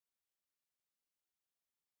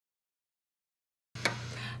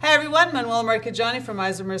Hi everyone, Manuela Marcheggiani from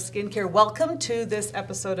Isomer Skincare. Welcome to this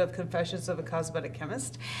episode of Confessions of a Cosmetic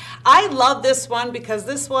Chemist. I love this one because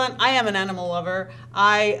this one, I am an animal lover.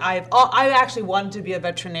 I actually wanted to be a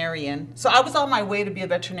veterinarian. So I was on my way to be a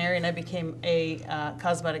veterinarian. I became a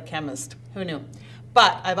cosmetic chemist. Who knew?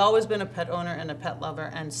 But I've always been a pet owner and a pet lover.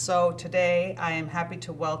 And so today I am happy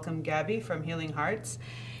to welcome Gabby from Healing Hearts.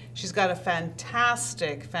 She's got a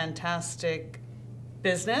fantastic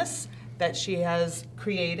business that she has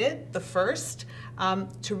created, the first,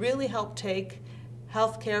 to really help take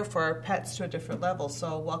healthcare for our pets to a different level.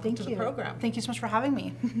 So welcome to the program. Thank you so much for having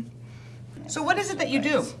me. So what is it that you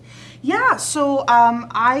do? Yeah, so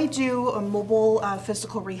I do a mobile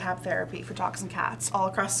physical rehab therapy for dogs and cats all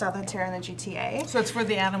across Southern Ontario and the GTA. So it's for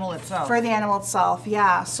the animal itself? For the animal itself,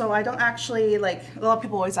 yeah. So I don't actually, like, a lot of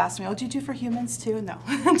people always ask me, oh, do you do for humans too? No,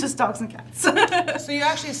 just dogs and cats.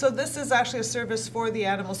 So this is actually a service for the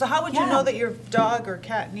animal. So how would you know that your dog or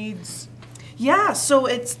cat needs? Yeah, so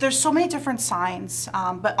there's so many different signs,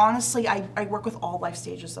 but honestly, I work with all life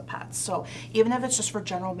stages of pets. So even if it's just for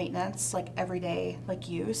general maintenance, like everyday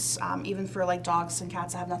use, even for like dogs and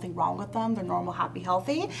cats that have nothing wrong with them, they're normal, happy,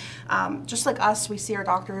 healthy. Just like us, we see our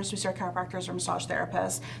doctors, we see our chiropractors or massage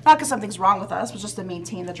therapists, not because something's wrong with us, but just to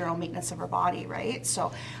maintain the general maintenance of our body, right?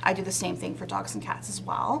 So I do the same thing for dogs and cats as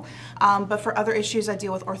well. But for other issues, I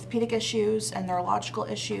deal with orthopedic issues and neurological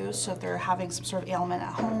issues. So if they're having some sort of ailment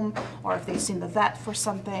at home, or if they've seen the vet for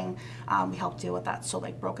something, we help deal with that. So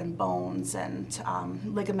like broken bones and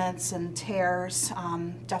ligaments and tears,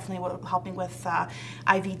 definitely helping with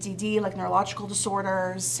IVDD, like neurological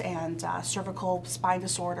disorders, and cervical spine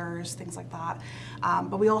disorders, things like that.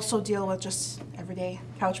 But we also deal with just everyday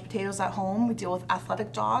couch potatoes at home. We deal with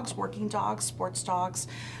athletic dogs, working dogs, sports dogs,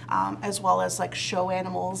 as well as like show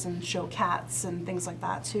animals and show cats and things like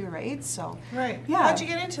that too, right? So right. Yeah. How'd you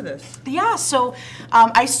get into this? Yeah, so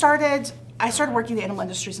I started working in the animal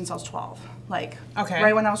industry since I was 12. Right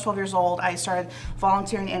when I was 12 years old, I started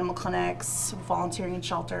volunteering in animal clinics, volunteering in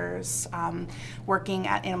shelters, working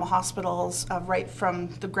at animal hospitals right from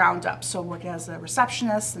the ground up. So working as a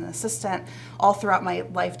receptionist and an assistant all throughout my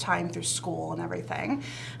lifetime through school and everything.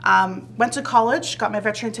 Went to college, got my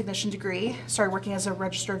veterinary technician degree, started working as a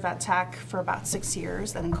registered vet tech for about 6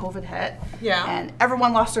 years, then COVID hit. Yeah. And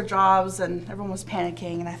everyone lost their jobs and everyone was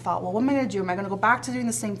panicking, and I thought, well, what am I gonna do? Am I gonna go back to doing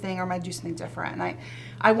the same thing, or am I gonna do something different? And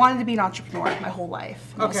I wanted to be an entrepreneur my whole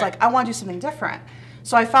life. And I was like, I want to do something different.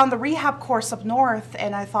 So I found the rehab course up north,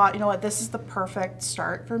 and I thought, you know what, this is the perfect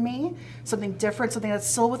start for me. Something different, something that's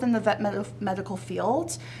still within the medical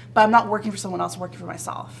field, but I'm not working for someone else, I'm working for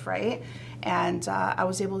myself, right? And I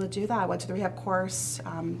was able to do that. I went to the rehab course,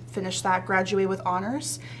 finished that, graduated with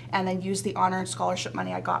honors, and then used the honor and scholarship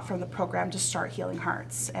money I got from the program to start Healing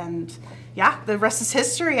Hearts. And yeah, the rest is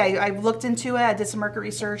history. I looked into it, I did some market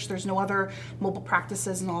research. There's no other mobile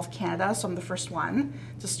practices in all of Canada, so I'm the first one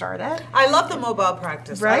to start it. I love the mobile practice.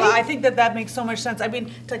 Right? I think that makes so much sense. I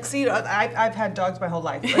mean, tuxedo, I've had dogs my whole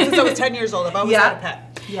life. Since I was 10 years old, I've always had a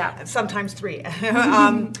pet. Yeah. Sometimes 3.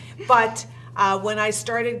 But when I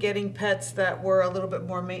started getting pets that were a little bit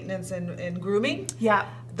more maintenance and grooming,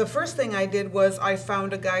 the first thing I did was I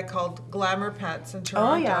found a guy called Glamour Pets in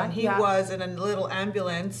Toronto, and he was in a little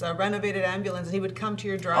ambulance, a renovated ambulance, and he would come to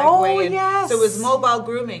your driveway. So it was mobile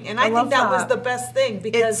grooming, and I think that was the best thing,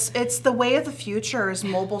 because it's the way of the future is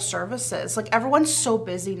mobile services. Like, everyone's so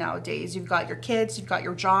busy nowadays. You've got your kids, you've got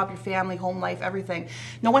your job, your family, home life, everything.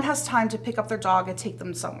 No one has time to pick up their dog and take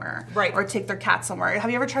them somewhere, or take their cat somewhere. Have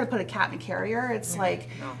you ever tried to put a cat in a carrier? It's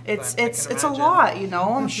it's a lot, you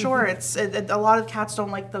know. I'm sure a lot of cats don't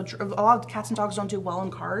like a lot of cats and dogs don't do well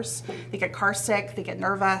in cars. They get car sick, they get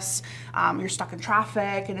nervous, you're stuck in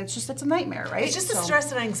traffic, and it's a nightmare, right? It's just the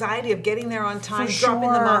stress and anxiety of getting there on time,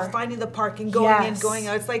 dropping them off, finding the parking, going in, going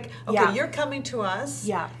out. It's like, okay, you're coming to us.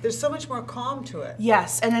 Yeah. There's so much more calm to it.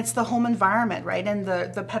 Yes, and it's the home environment, right? And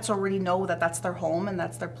the pets already know that that's their home and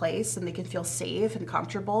that's their place, and they can feel safe and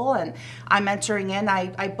comfortable. And I'm entering in,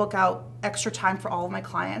 I book out extra time for all of my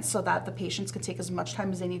clients so that the patients can take as much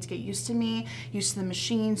time as they need to get used to me, used to the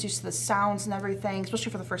machines, used to the sounds and everything,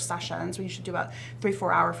 especially for the first sessions. We should do about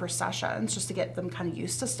 3-4 hour first sessions just to get them kind of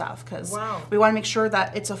used to stuff, because we want to make sure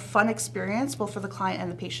that it's a fun experience both for the client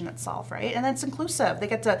and the patient itself, right? And then it's inclusive. They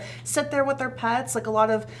get to sit there with their pets. Like a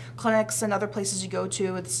lot of clinics and other places you go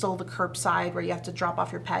to, it's still the curbside where you have to drop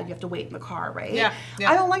off your pet, you have to wait in the car, right? Yeah.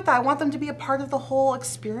 I don't like that. I want them to be a part of the whole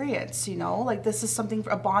experience, you know? Like, this is something,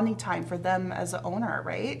 a bonding time for them as an owner,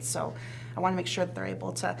 right? So I want to make sure that they're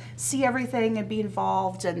able to see everything and be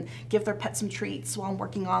involved and give their pet some treats while I'm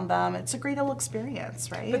working on them. It's a great little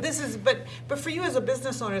experience, right? But for you as a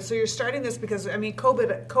business owner, so you're starting this because, I mean,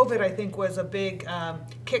 COVID I think was a big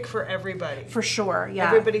kick for everybody. For sure, yeah.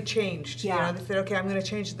 Everybody changed. Yeah. You know, they said, okay, I'm going to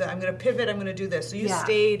change I'm going to pivot, I'm going to do this. So you Yeah.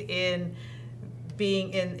 stayed in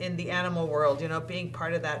being in the animal world, you know, being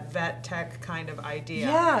part of that vet tech kind of idea.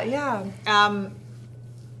 Yeah, yeah. I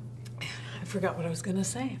forgot what I was going to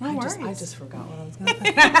say. No I worries. just forgot what I was going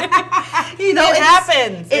to say. You know, It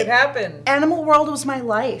happens. It happened. Animal world was my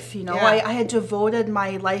life, you know. Yeah. I had devoted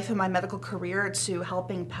my life and my medical career to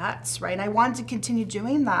helping pets, right? And I wanted to continue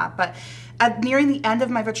doing that, but nearing the end of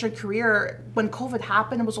my veterinary career, when COVID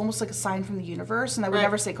happened, it was almost like a sign from the universe. And I would Right.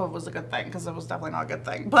 never say COVID was a good thing, because it was definitely not a good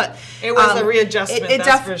thing. But It was a readjustment,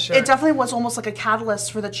 that's for sure. It definitely was almost like a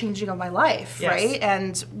catalyst for the changing of my life, Yes. right?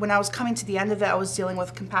 And when I was coming to the end of it, I was dealing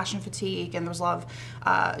with compassion fatigue, and there was a lot of,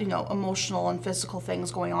 emotional and physical things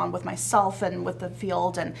going on with myself and with the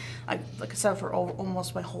field. And like I said, for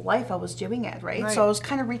almost my whole life, I was doing it, right? Right. So I was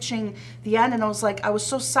kind of reaching the end, and I was like, I was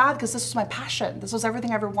so sad because this was my passion. This was everything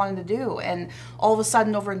I ever wanted to do. And all of a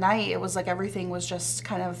sudden, overnight, it was like everything was just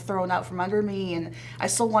kind of thrown out from under me. And I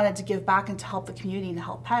still wanted to give back and to help the community and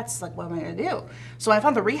help pets. Like, what am I going to do? So when I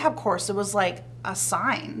found the rehab course, it was like a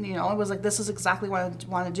sign, you know, it was like, this is exactly what I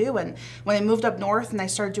want to do. And when I moved up north and I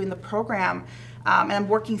started doing the program, and I'm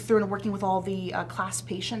working through and working with all the class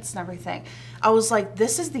patients and everything, I was like,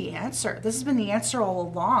 this is the answer. This has been the answer all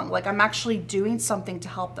along. Like, I'm actually doing something to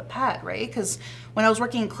help the pet, right? Because when I was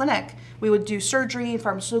working in clinic, we would do surgery,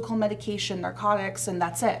 pharmaceutical medication, narcotics, and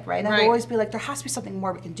that's it, right? And I'd always be like, there has to be something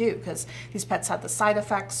more we can do, because these pets had the side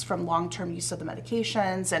effects from long-term use of the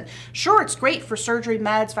medications. And sure, it's great for surgery,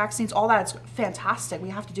 meds, vaccines, all that. It's fantastic. We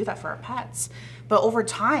have to do that for our pets. But over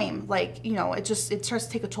time, like, you know, it starts to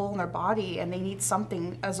take a toll on their body, and they need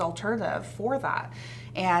something as alternative for that.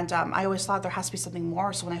 And I always thought there has to be something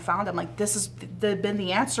more. So when I found it, I'm like, this has been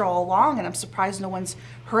the answer all along, and I'm surprised no one's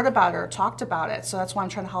heard about it or talked about it. So that's why I'm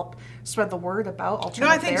trying to help spread the word about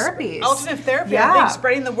alternative therapies. Alternative therapy, Yeah. I think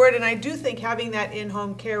spreading the word, and I do think having that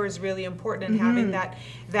in-home care is really important, and having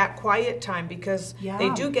that quiet time, because they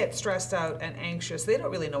do get stressed out and anxious. They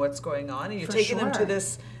don't really know what's going on, and you're taking them to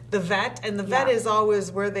the vet, and the vet is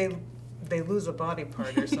always where they lose a body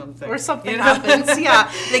part or something. Or something happens,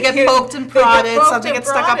 yeah. They get poked and prodded, something gets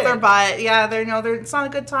stuck up their butt. Yeah, it's not a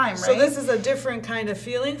good time, right? So this is a different kind of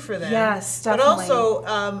feeling for them. Yes, definitely. But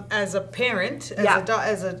also, as a parent,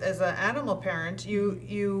 as an animal parent,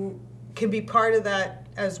 you can be part of that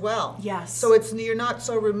as well. Yes. So you're not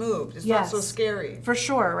so removed. It's not so scary. For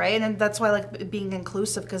sure, right? And that's why I like being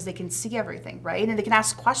inclusive, because they can see everything, right? And they can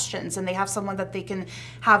ask questions, and they have someone that they can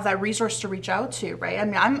have that resource to reach out to, right? I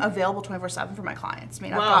mean, I'm available 24/7 for my clients. I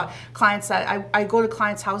mean, I've got clients that I go to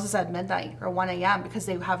clients' houses at midnight or 1 a.m. because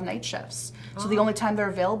they have night shifts. So the only time they're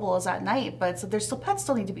available is at night, but there's pets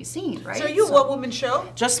still need to be seen, right? So are you a one-woman show?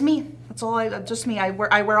 Just me. That's all. Just me. I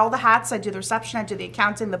wear all the hats. I do the reception. I do the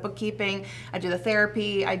accounting, the bookkeeping. I do the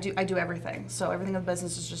therapy. I do everything. So everything in the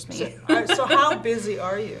business is just me. So how busy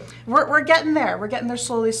are you? We're getting there. We're getting there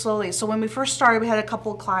slowly. So when we first started, we had a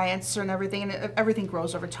couple of clients and everything, and everything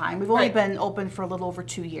grows over time. We've only been open for a little over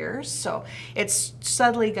 2 years, so it's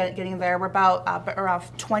steadily getting there. We're about around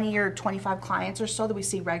 20 or 25 clients or so that we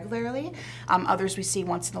see regularly. Others we see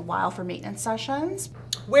once in a while for maintenance sessions.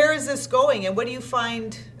 Where is this going, and what do you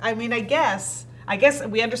find? I mean, I guess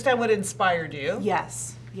we understand what inspired you.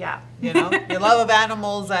 Yes. Yeah. You know, your love of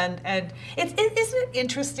animals, and isn't it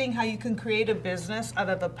interesting how you can create a business out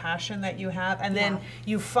of a passion that you have, and then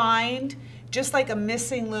you find just like a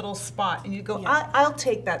missing little spot, and you go, I'll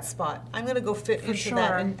take that spot. I'm going to go fit into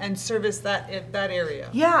that and service that area.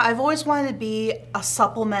 Yeah, I've always wanted to be a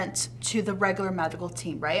supplement to the regular medical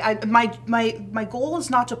team, right? My goal is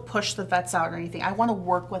not to push the vets out or anything. I want to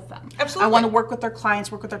work with them. Absolutely. I want to work with their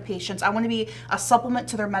clients, work with their patients. I want to be a supplement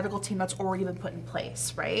to their medical team that's already been put in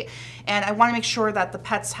place, right? And I want to make sure that the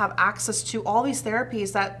pets have access to all these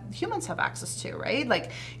therapies that humans have access to, right?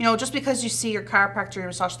 Like, you know, just because you see your chiropractor or your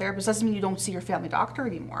massage therapist doesn't mean you don't see your family doctor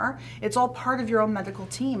anymore. It's all part of your own medical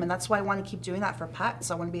team, and that's why I want to keep doing that for pets.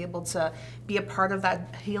 I want to be able to be a part of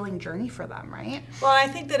that healing journey for them, right? Well, I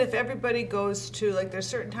think that if everybody goes to, like, there's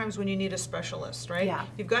certain times when you need a specialist, right? Yeah.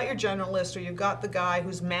 You've got your generalist, or you've got the guy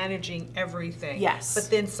who's managing everything. Yes. But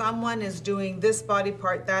then someone is doing this body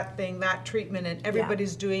part, that thing, that treatment, and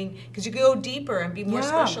everybody's doing, because you go deeper and be more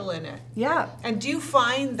special in it. Yeah. And do you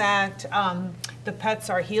find that the pets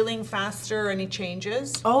are healing faster? Any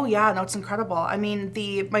changes? Oh yeah, no, it's incredible. I mean,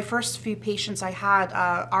 my first few patients I had,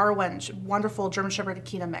 Arwen, wonderful German Shepherd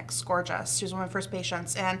Akita mix, gorgeous. She was one of my first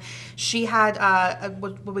patients, and she had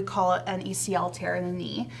what we call an ECL tear in the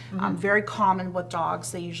knee. Very common with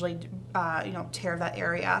dogs. They usually tear that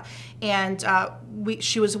area, and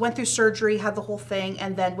she went through surgery, had the whole thing,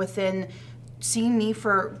 and then within seeing me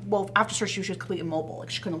after surgery, she was completely immobile.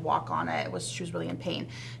 Like, she couldn't walk on it. She was really in pain.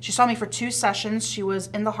 She saw me for 2 sessions. She was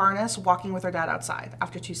in the harness walking with her dad outside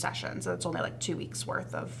after 2 sessions. That's only like 2 weeks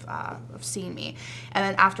worth of seeing me. And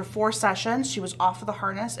then after 4 sessions, she was off of the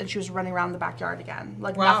harness and she was running around the backyard again.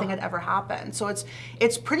 Like, nothing had ever happened. So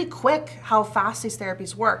it's pretty quick how fast these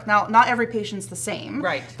therapies work. Now, not every patient's the same.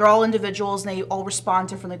 Right. They're all individuals and they all respond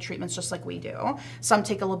differently to treatments just like we do. Some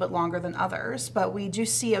take a little bit longer than others, but we do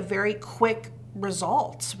see a very quick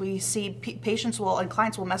results. We see patients and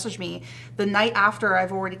clients will message me the night after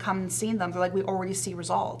I've already come and seen them. They're like, we already see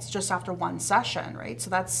results just after 1 session, right?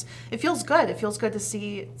 So it feels good. It feels good to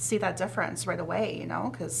see that difference right away,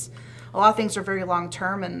 because a lot of things are very long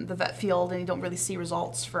term in the vet field, and you don't really see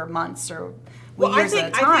results for months or years at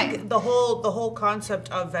a time. I think the whole concept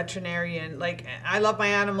of veterinarian, like, I love my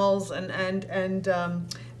animals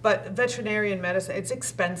but veterinarian medicine, it's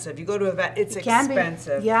expensive. You go to a vet, it's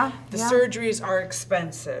expensive. Yeah. The surgeries are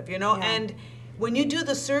expensive, and when you do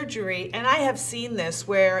the surgery, and I have seen this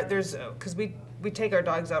where because we take our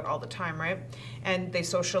dogs out all the time, right? And they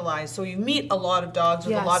socialize. So you meet a lot of dogs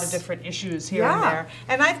with a lot of different issues here and there.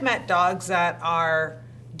 And I've met dogs that are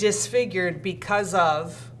disfigured because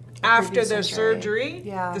of after their surgery,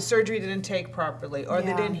 the surgery didn't take properly or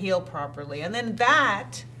they didn't heal properly. And then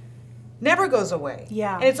that never goes away.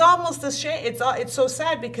 Yeah. And it's almost a shame. It's so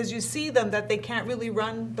sad because you see them that they can't really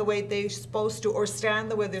run the way they're supposed to or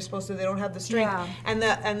stand the way they're supposed to. They don't have the strength.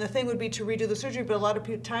 Yeah. And the thing would be to redo the surgery, but a lot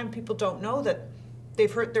of time people don't know that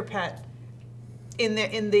they've hurt their pet in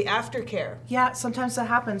the aftercare. Yeah, sometimes that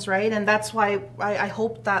happens, right? And that's why I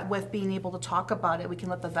hope that with being able to talk about it, we can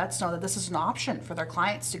let the vets know that this is an option for their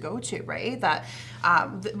clients to go to, right? That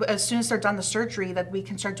as soon as they're done the surgery, that we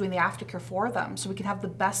can start doing the aftercare for them, so we can have the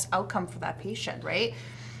best outcome for that patient, right?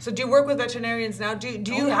 So do you work with veterinarians now?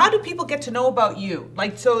 How do people get to know about you?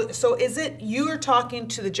 Like, so is it you're talking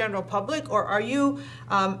to the general public, or are you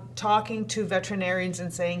talking to veterinarians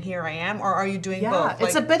and saying, here I am, or are you doing both? Yeah,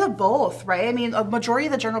 it's a bit of both, right? I mean, a majority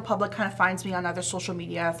of the general public kind of finds me on other social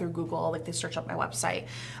media through Google, like they search up my website.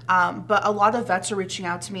 But a lot of vets are reaching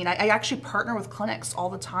out to me, and I actually partner with clinics all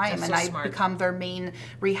the time, and I become their main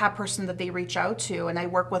rehab person that they reach out to, and I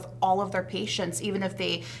work with all of their patients, even if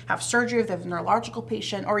they have surgery, if they have a neurological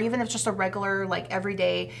patient, or even if it's just a regular, like,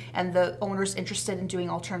 everyday, and the owner's interested in doing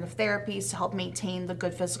alternative therapies to help maintain the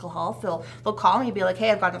good physical health, they'll call me and be like,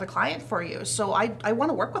 hey, I've got another client for you. So I want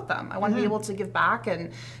to work with them. I want to be able to give back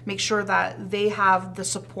and make sure that they have the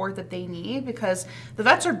support that they need, because the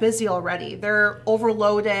vets are busy already. They're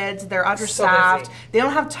overloaded, they're understaffed, they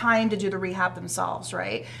don't have time to do the rehab themselves,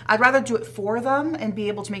 right? I'd rather do it for them and be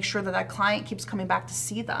able to make sure that that client keeps coming back to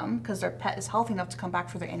see them because their pet is healthy enough to come back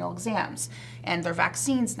for their annual exams and their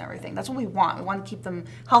vaccines and everything. That's what we want. We want to keep them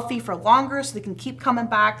healthy for longer so they can keep coming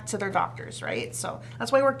back to their doctors, right? So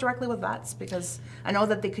that's why I work directly with vets, because I know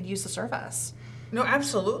that they could use the service. No,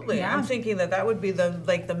 absolutely. Yeah. I'm thinking that would be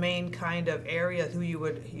the main kind of area who you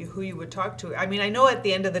would talk to. I mean, I know at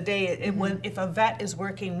the end of the day, if a vet is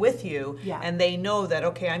working with you and they know that,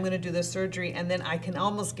 okay, I'm going to do this surgery, and then I can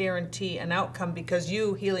almost guarantee an outcome because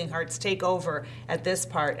you, Healing Hearts, take over at this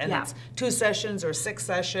part, and it's 2 sessions or 6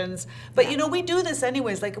 sessions. But we do this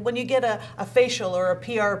anyways. Like when you get a facial or a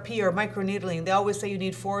PRP or microneedling, they always say you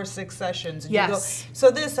need 4 or 6 sessions. And you go,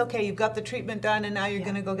 so you've got the treatment done, and now you're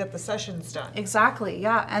going to go get the sessions done. Exactly,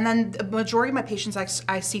 yeah. And then the majority of my patients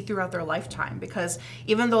I see throughout their lifetime, because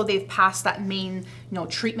even though they've passed that main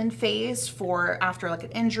treatment phase for after like an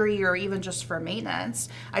injury or even just for maintenance,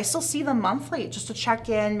 I still see them monthly just to check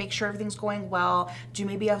in, make sure everything's going well, do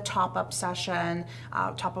maybe a top-up session,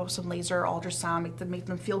 top up some laser ultrasound, make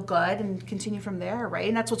them feel good, and continue from there, right?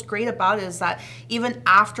 And that's what's great about it, is that even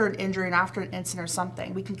after an injury and after an incident or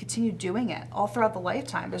something, we can continue doing it all throughout the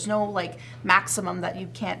lifetime. There's no like maximum that you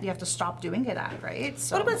have to stop doing it at, right?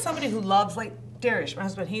 So what about somebody who loves, like Darius, my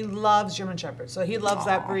husband, he loves German Shepherds, so he loves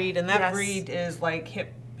that breed, and that breed is like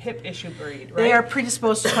hip issue breed, right? They are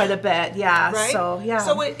predisposed to quite a bit, yeah. Right? So yeah.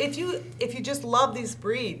 So if you just love these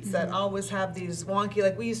breeds that always have these wonky,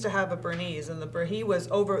 like we used to have a Bernese, and they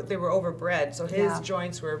were overbred, so his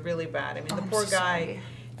joints were really bad. I mean, the poor guy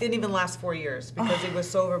didn't even last 4 years because he was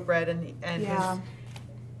so overbred, and his.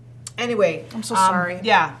 Anyway, I'm so sorry.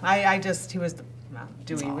 Yeah, he was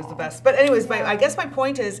Dewey was the best. But anyways, I guess my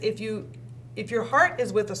point is, if you if your heart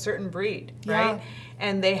is with a certain breed, right,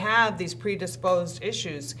 and they have these predisposed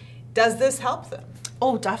issues, does this help them?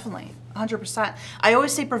 Oh, definitely. 100%. I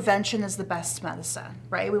always say prevention is the best medicine,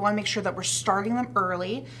 right? We want to make sure that we're starting them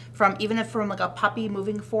early, from even if from like a puppy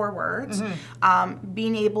moving forwards,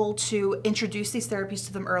 being able to introduce these therapies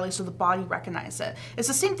to them early so the body recognizes it. It's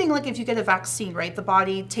the same thing like if you get a vaccine, right? The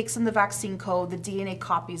body takes in the vaccine code, the DNA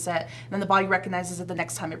copies it, and then the body recognizes it the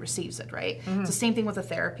next time it receives it, right? It's the same thing with the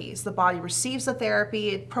therapies. The body receives the therapy,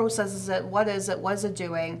 it processes it, what is it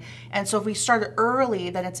doing? And so if we start it early,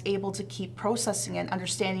 then it's able to keep processing it,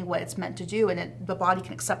 understanding what it's meant to do, and the body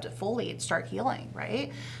can accept it fully and start healing,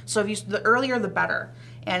 right? So if the earlier the better.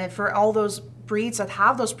 And for all those breeds that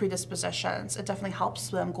have those predispositions, it definitely helps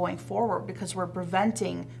them going forward because we're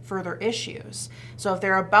preventing further issues. So if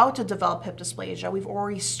they're about to develop hip dysplasia, we've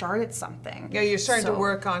already started something. Yeah, you're starting to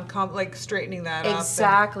work on like straightening that up.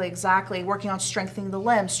 Exactly. Working on strengthening the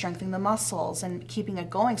limbs, strengthening the muscles, and keeping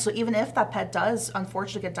it going. So even if that pet does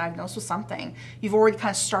unfortunately get diagnosed with something, you've already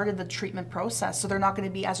kind of started the treatment process. So they're not going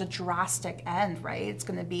to be as a drastic end, right? It's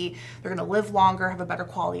going to be, they're going to live longer, have a better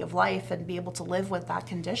quality of life, and be able to live with that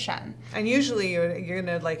condition. And usually you're going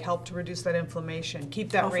to like help to reduce that inflammation,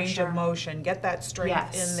 keep that range of motion, get that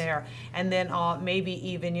strength in there, and then maybe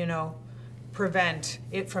even, you know, prevent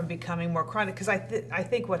it from becoming more chronic. Because I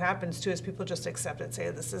think what happens too is people just accept it,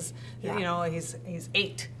 say this is, you know, he's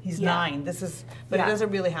 8, he's 9, this is, but it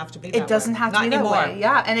doesn't really have to be that way. It doesn't have to Not be anymore. that way,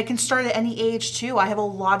 yeah. And it can start at any age too. I have a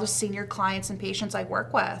lot of senior clients and patients I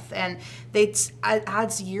work with, and it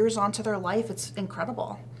adds years onto their life. It's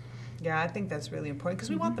incredible. Yeah, I think that's really important because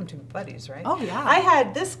we want them to be buddies, right? Oh, yeah. I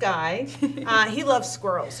had this guy, he loves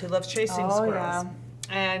squirrels. He loves chasing squirrels.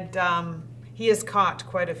 Yeah. And he has caught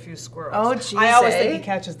quite a few squirrels. Oh, geez, I always think he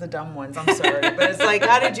catches the dumb ones. I'm sorry. But it's like,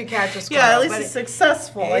 how did you catch a squirrel? Yeah, at least he's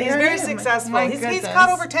successful. He's very successful. He's caught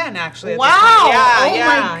over 10, actually. Wow.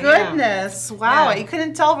 My goodness. Yeah. Wow. You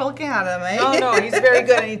couldn't tell looking at him, eh? No, he's very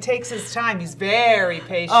good, and he takes his time. He's very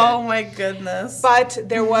patient. Oh, my goodness. But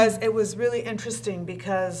it was really interesting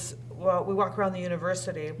because, well, we walk around the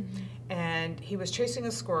university, and he was chasing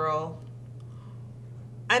a squirrel.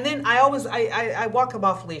 And then I walk him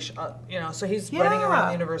off leash, you know, so he's running around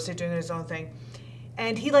the university doing his own thing.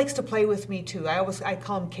 And he likes to play with me too. I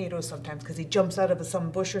call him Kato sometimes because he jumps out of some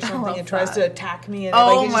bush or something and tries to attack me, and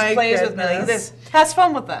like, he just plays with me like this. Has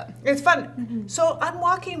fun with that. It's fun. So I'm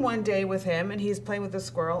walking one day with him, and he's playing with the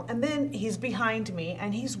squirrel, and then he's behind me,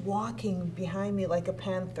 and he's walking behind me like a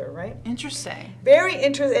panther, right? Interesting. Very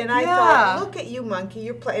interesting. And I thought, look at you, monkey,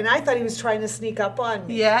 you're playing. And I thought he was trying to sneak up on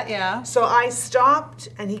me. Yeah. So I stopped,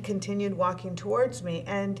 and he continued walking towards me,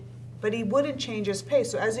 but he wouldn't change his pace.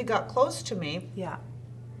 So as he got close to me,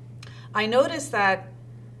 I noticed that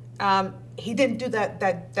he didn't do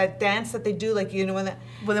that dance that they do, like, you know, when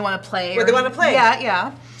they want to play. Where they want to play.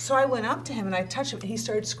 Yeah. So I went up to him and I touched him, and he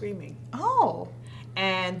started screaming. Oh.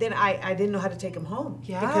 And then I didn't know how to take him home.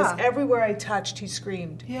 Yeah. Because everywhere I touched, he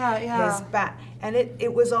screamed. Yeah. His back. And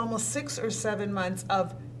it was almost 6 or 7 months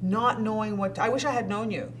of not knowing what I wish I had known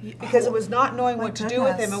you, because it was not knowing what to do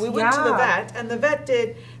with him. And we went to the vet, and the vet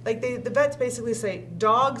did, like, the vets basically say,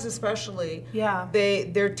 dogs especially,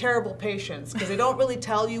 they're terrible patients because they don't really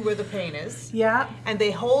tell you where the pain is. And they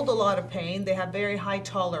hold a lot of pain. They have very high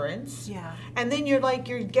tolerance. And then you're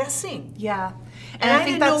guessing. And I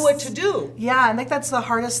didn't know what to do. I think that's the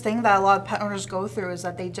hardest thing that a lot of pet owners go through, is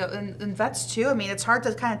that they do, and vets too. I mean, it's hard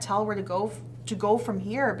to kind of tell where to go from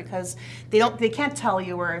here, because they can't tell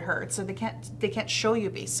you where it hurts, so they can't show you,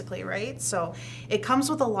 basically, right? So it comes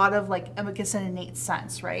with a lot of, like, I guess, an innate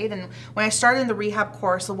sense, right? And when I started in the rehab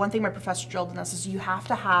course, the one thing my professor drilled in us is you have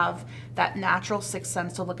to have that natural sixth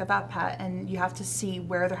sense to look at that pet, and you have to see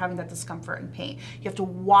where they're having that discomfort and pain. You have to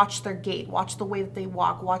watch their gait, watch the way that they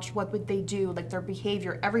walk, watch what would they do, like their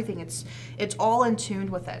behavior, everything. It's all in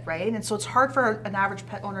tune with it, right? And so it's hard for an average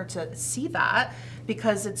pet owner to see that,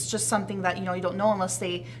 because it's just something that, you know, you don't know unless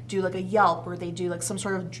they do like a yelp or they do like some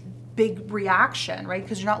sort of big reaction, right?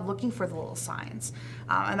 Because you're not looking for the little signs.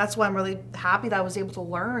 And that's why I'm really happy that I was able to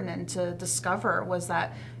learn and to discover, was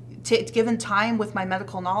that given time with my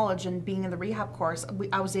medical knowledge and being in the rehab course,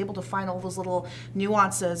 I was able to find all those little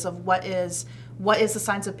nuances of what is the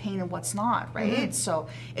signs of pain and what's not, right? So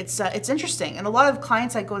it's interesting. And a lot of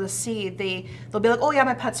clients I go to see, they'll be like, oh yeah,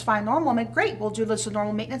 my pet's fine, normal. I'm like, great, we'll do this a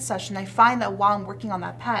normal maintenance session. I find that while I'm working on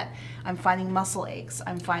that pet, I'm finding muscle aches,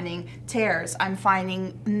 I'm finding tears, I'm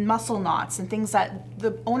finding muscle knots and things that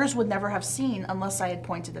the owners would never have seen unless I had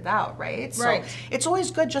pointed it out, right? So it's always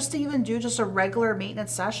good just to even do just a regular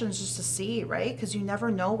maintenance sessions just to see, right? Because you never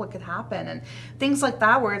know what could happen. And things like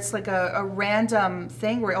that, where it's like a random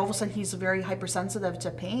thing where all of a sudden he's very hypersensitive hypersensitive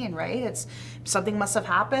to pain, right? It's something must have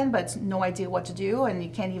happened, but it's no idea what to do, and you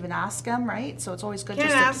can't even ask him, right? So it's always good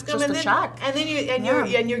just to check. And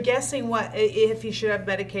then you're guessing what if he should have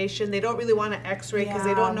medication. They don't really want to X-ray because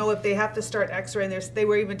they don't know if they have to start X-ray. And they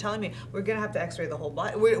were even telling me we're gonna have to X-ray the whole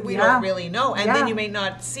body. We don't really know, and then you may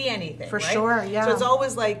not see anything. For right? sure, yeah. So it's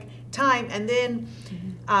always like time, and then.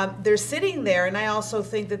 They're sitting there, and I also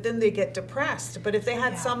think that then they get depressed. But if they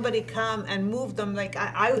had somebody come and move them, like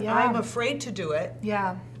I'm afraid to do it.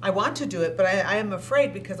 Yeah. I want to do it, but I am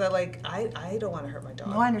afraid because I don't want to hurt my dog.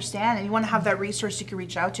 No, I understand. And you want to have that resource you can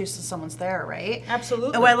reach out to so someone's there, right?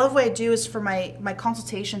 Absolutely. And what I love what I do is for my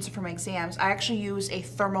consultations and for my exams, I actually use a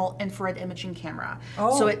thermal infrared imaging camera.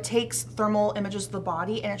 Oh. So it takes thermal images of the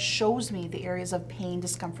body and it shows me the areas of pain,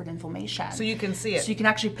 discomfort, inflammation. So you can see it. So you can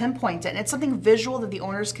actually pinpoint it. And it's something visual that the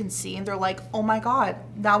owners can see, and they're like, oh my God,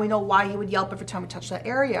 now we know why he would yelp every time we touch that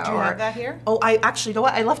area. Do you have that here? Oh, I actually, you know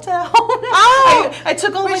what? I left it at home. Oh! I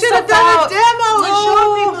took all We my should stuff have done out. a demo and show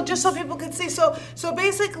No. people just so people could see. So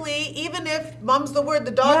basically, even if mom's the word,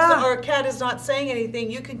 the dog or cat is not saying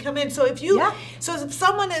anything, you can come in. So if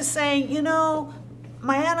someone is saying,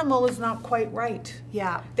 my animal is not quite right.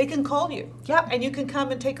 Yeah. They can call you. Yep. And you can come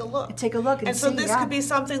and take a look. Take a look and so see, this could be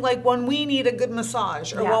something like when we need a good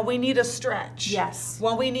massage or when we need a stretch. Yes.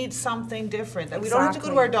 When we need something different. That we don't have to go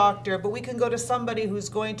to our doctor, but we can go to somebody who's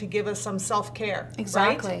going to give us some self-care.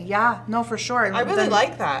 Exactly. Right? Yeah. No, for sure. I really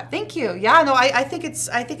like that. Thank you. Yeah. No, I think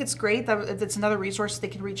it's great that it's another resource they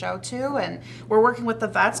can reach out to, and we're working with the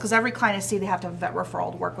vets because every client I see they have to have a vet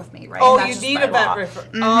referral to work with me, right? Oh, you need a vet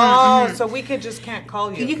referral. So we just can't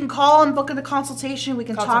call you. You can call and book in a consultation. We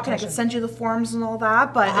can talk, and I can send you the forms and all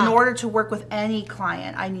that. But in order to work with any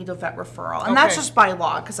client, I need a vet referral, and that's just by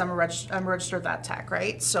law because I'm a registered vet tech,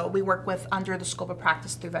 right? So we work with under the scope of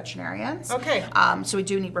practice through veterinarians. Okay. So we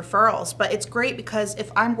do need referrals, but it's great because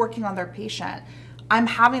if I'm working on their patient, I'm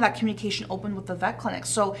having that communication open with the vet clinic.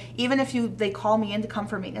 So even if they call me in to come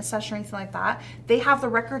for a maintenance session or anything like that, they have the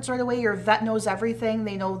records right away. Your vet knows everything.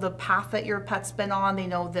 They know the path that your pet's been on. They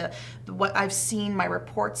know what I've seen, my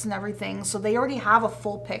reports and everything. So they already have a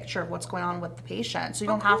full picture of what's going on with the patient. So you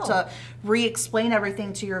don't have to re-explain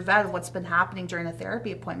everything to your vet of what's been happening during the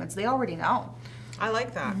therapy appointments. They already know. I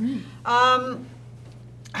like that.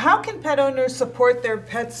 How can pet owners support their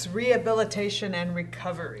pets' rehabilitation and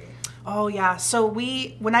recovery? Oh yeah, so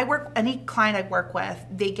any client I work with,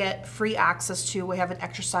 they get free access to, we have an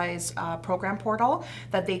exercise program portal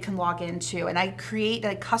that they can log into, and I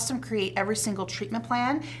custom create every single treatment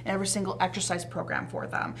plan and every single exercise program for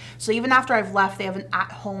them. So even after I've left, they have an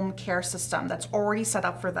at-home care system that's already set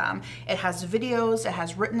up for them. It has videos, it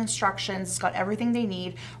has written instructions, it's got everything they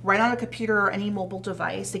need right on a computer or any mobile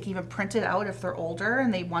device. They can even print it out if they're older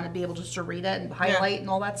and they want to be able just to read it and highlight and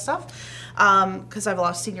all that stuff. Because I have a lot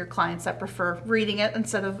of senior clients that prefer reading it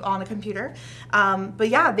instead of on a computer. But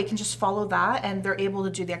yeah, they can just follow that and they're able to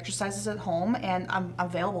do the exercises at home, and I'm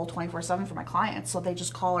available 24/7 for my clients. So they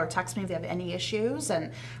just call or text me if they have any issues,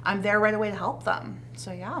 and I'm there right away to help them.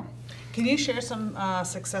 So yeah. Can you share some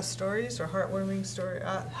success stories or heartwarming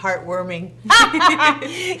heartwarming.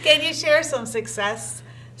 Can you share some success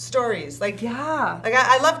stories?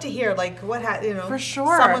 I love to hear what for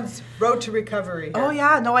sure someone's road to recovery here. Oh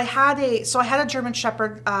yeah, no, I had a German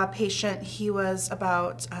Shepherd patient. He was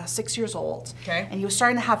about 6 years old, and he was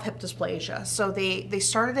starting to have hip dysplasia. So they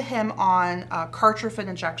started him on cartridge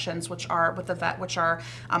injections, which are with the vet, it's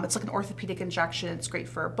like an orthopedic injection. It's great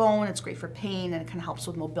for bone, it's great for pain, and it kind of helps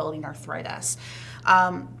with mobility and arthritis.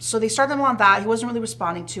 So they started him on that. He wasn't really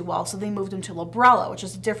responding too well, so they moved him to Librela, which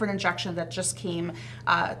is a different injection that just came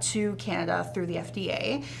to Canada through the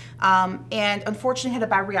FDA, and unfortunately had a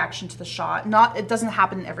bad reaction to the shot. It doesn't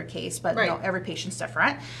happen in every case, but every patient's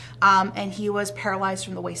different. And he was paralyzed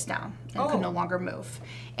from the waist down and could no longer move.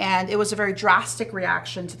 And it was a very drastic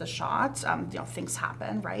reaction to the shot. Things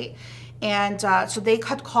happen, right? And so they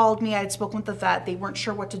had called me. I had spoken with the vet. They weren't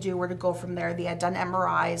sure what to do, where to go from there. They had done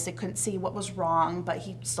MRIs. They couldn't see what was wrong, but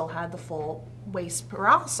he still had the full waist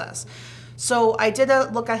paralysis. So I did a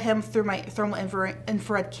look at him through my thermal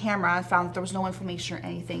infrared camera and found that there was no inflammation or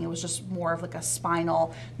anything. It was just more of like a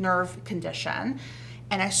spinal nerve condition.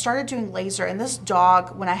 And I started doing laser, and this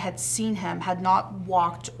dog, when I had seen him, had not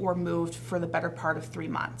walked or moved for the better part of 3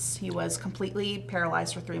 months. He was completely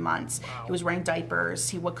paralyzed for 3 months. Wow. He was wearing diapers.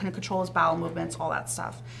 He couldn't control his bowel movements, all that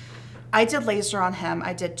stuff. I did laser on him.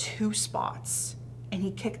 I did 2 spots, and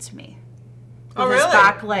he kicked me. Oh, with his really?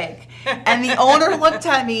 back leg. And the owner looked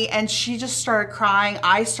at me and she just started crying.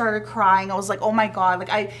 I started crying. I was like, oh my God. Like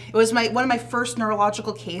it was one of my first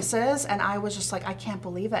neurological cases, and I was just like, I can't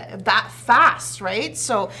believe it. That fast, right?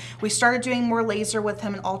 So we started doing more laser with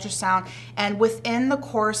him and ultrasound, and within the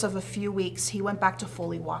course of a few weeks, he went back to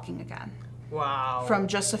fully walking again. Wow. From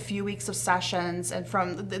just a few weeks of sessions, and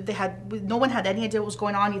no one had any idea what was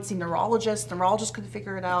going on. He'd seen neurologists couldn't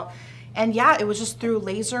figure it out. And yeah, it was just through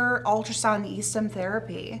laser, ultrasound, and e-stim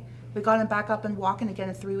therapy. We got him back up and walking again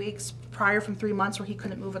in 3 weeks, prior from 3 months where he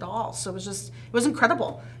couldn't move at all. So it was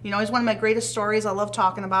incredible. You know, he's one of my greatest stories. I love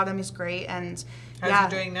talking about him. He's great. And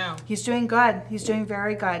how's he doing now? He's doing good. He's doing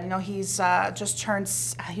very good. You know, he's just turned,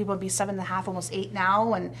 he will be 7.5, almost 8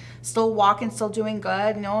 now, and still walking, still doing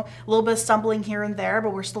good. You know, a little bit of stumbling here and there,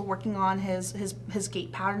 but we're still working on his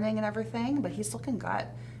gait patterning and everything, but he's looking good.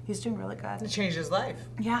 He's doing really good. It changed his life.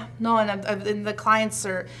 Yeah, no, and the clients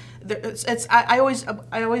are. I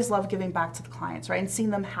always love giving back to the clients, right, and seeing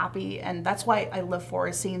them happy, and that's why I live for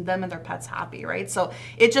is seeing them and their pets happy, right. So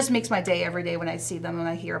it just makes my day every day when I see them and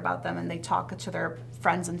I hear about them and they talk to their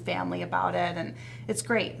friends and family about it, and it's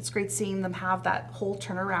great. It's great seeing them have that whole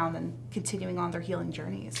turnaround and continuing on their healing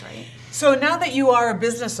journeys, right. So now that you are a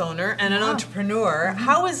business owner and an entrepreneur,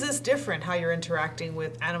 how is this different? How you're interacting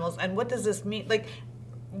with animals, and what does this mean? Like,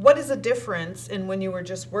 what is the difference in when you were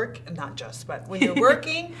just but when you're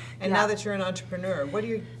working and now that you're an entrepreneur? What do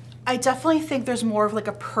you... I definitely think there's more of like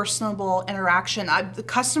a personable interaction. The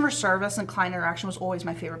customer service and client interaction was always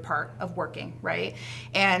my favorite part of working, right?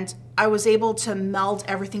 And I was able to meld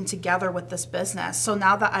everything together with this business. So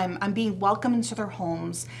now that I'm being welcomed into their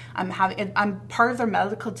homes, I'm part of their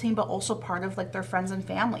medical team, but also part of like their friends and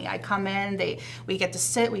family. I come in, we get to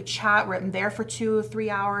sit, we chat, we're there for 2 or 3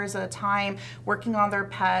 hours at a time, working on their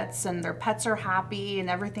pets, and their pets are happy and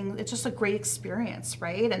everything. It's just a great experience,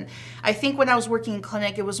 right? And I think when I was working in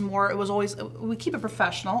clinic, it was always, we keep it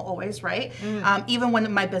professional always, right? Even when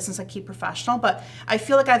in my business, I keep professional, but I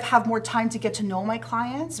feel like I have more time to get to know my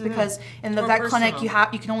clients because in the vet clinic, you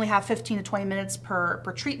can only have 15 to 20 minutes per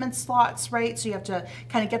treatment slots, right? So you have to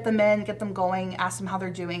kind of get them in, get them going, ask them how they're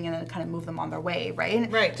doing, and then kind of move them on their way, right?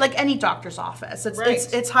 Right. Like any doctor's office,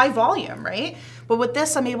 it's high volume, right? But with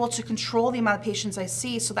this, I'm able to control the amount of patients I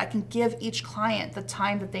see so that I can give each client the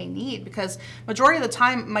time that they need, because majority of the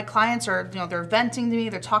time, my clients are, they're venting to me,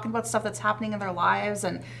 they're talking about stuff that's happening in their lives,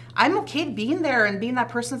 and I'm okay being there and being that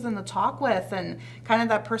person for them to talk with, and kind of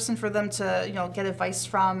that person for them to get advice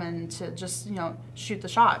from, and to just shoot the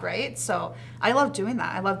shot, right? So I love doing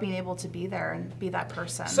that. I love being able to be there and be that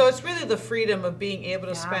person. So it's really the freedom of being able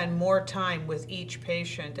to spend more time with each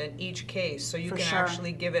patient and each case, so you can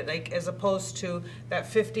actually give it, like, as opposed to that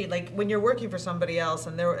 50, like when you're working for somebody else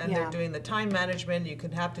and they're doing the time management, you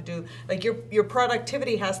can have to do, like, your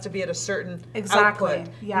productivity has to be at a certain output.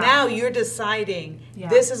 Now you're deciding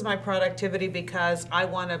this is my productivity because I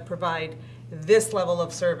want to provide this level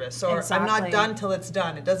of service, or I'm not done till it's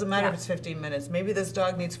done. It doesn't matter if it's 15 minutes. Maybe this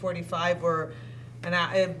dog needs 45 or an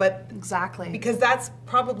hour, but because that's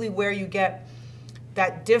probably where you get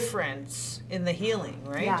that difference in the healing,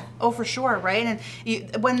 right? Yeah. Oh, for sure, right?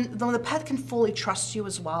 And when the pet can fully trust you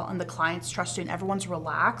as well, and the clients trust you, and everyone's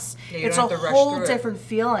relaxed, it's a whole different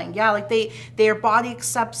feeling. Yeah, like their body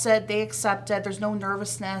accepts it, they accept it. There's no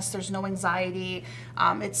nervousness, there's no anxiety.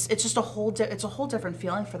 It's just a whole different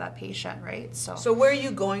feeling for that patient, right? So where are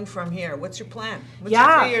you going from here? What's your plan? What's your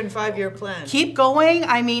 3-year and 5-year plan? Keep going.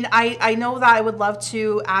 I mean, I know that I would love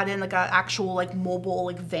to add in like an actual like mobile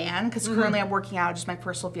like van, because currently I'm working out just my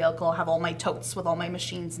personal vehicle, have all my totes with all my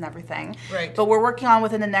machines and everything. Right. But we're working on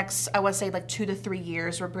within the next, I would say, like 2 to 3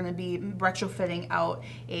 years, we're going to be retrofitting out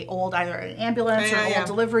either an ambulance or an old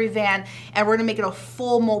delivery van, and we're going to make it a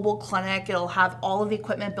full mobile clinic. It'll have all of the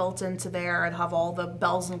equipment built into there and have all the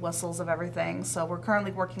bells and whistles of everything. So we're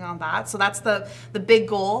currently working on that. So that's the big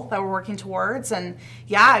goal that we're working towards. And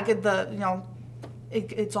I get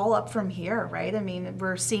it's all up from here, right? I mean,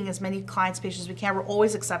 we're seeing as many clients, patients as we can. We're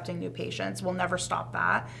always accepting new patients. We'll never stop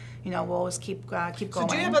that. We'll always keep going. So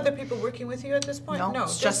do you have other people working with you at this point? No,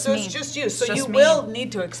 it's just me. It's just you. So you me. will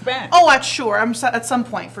need to expand. Oh, sure. At some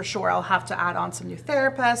point, for sure, I'll have to add on some new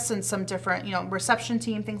therapists and some different, reception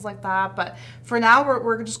team, things like that. But for now,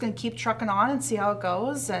 we're just going to keep trucking on and see how it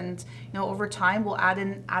goes. And over time, we'll add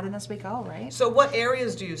in as we go, right? So what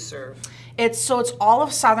areas do you serve? It's all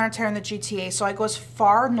of Southern Ontario and the GTA. So I go as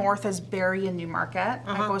far north as Barrie and Newmarket.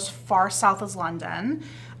 I go as far south as London.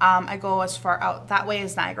 I go as far out that way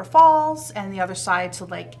as Niagara Falls, and the other side to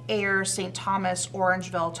like Ayr, St. Thomas,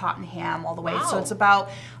 Orangeville, Tottenham, all the way. Wow. So it's about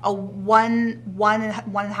a one and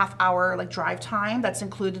a half hour like drive time that's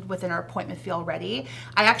included within our appointment fee already.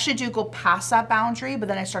 I actually do go past that boundary, but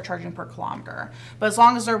then I start charging per kilometer. But as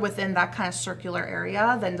long as they're within that kind of circular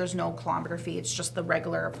area, then there's no kilometer fee. It's just the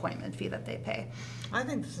regular appointment fee that they pay. I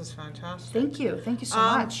think this is fantastic. Thank you so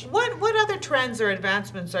much. What other trends or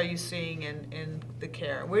advancements are you seeing in the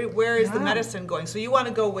care? Where is the medicine going? So you want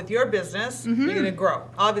to go with your business, you're going to grow.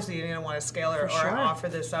 Obviously, you're going to want to scale or offer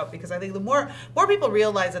this out, because I think the more people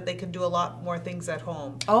realize that they can do a lot more things at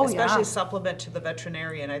home, especially supplement to the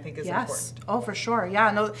veterinarian, I think is important. Oh, for sure.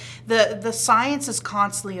 Yeah, no, the science is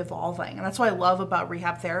constantly evolving, and that's what I love about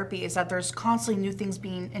rehab therapy is that there's constantly new things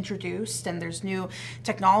being introduced, and there's new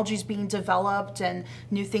technologies being developed, and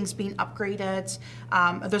new things being upgraded.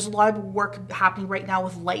 There's a lot of work happening right now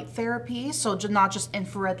with light therapy, so not just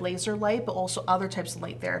infrared laser light, but also other types of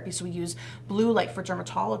light therapy. So we use blue light for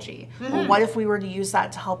dermatology. Well, what if we were to use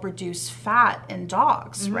that to help reduce fat in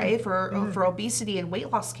dogs, right? For obesity and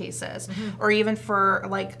weight loss cases, or even for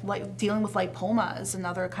like dealing with lipomas and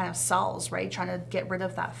other kind of cells, right? Trying to get rid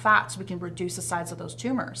of that fat so we can reduce the size of those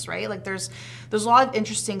tumors, right? Like there's a lot of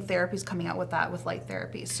interesting therapies coming out with that, with light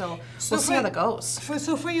therapy. So we'll see how that goes.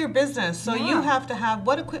 So for your business, you have to have,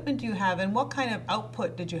 what equipment do you have, and what kind of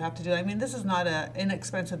output did you have to do? I mean, this is not an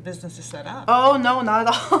inexpensive business to set up. Oh, no, not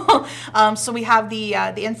at all. So we have the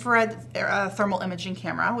infrared thermal imaging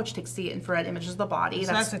camera, which takes the infrared images of the body.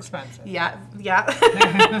 So that's expensive. Yeah.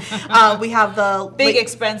 We have the... Big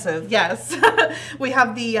expensive. Yes. We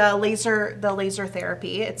have the laser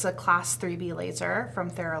therapy. It's a class 3B laser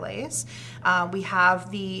from Theralace. We have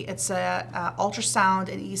it's a ultrasound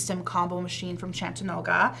and e-stim combo machine from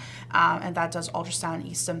Chattanooga, and that does ultrasound and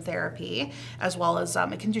e-stim therapy, as well as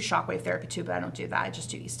it can do shockwave therapy too, but I don't do that. I just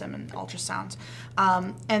do e-stim and ultrasound.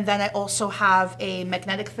 And then I also have a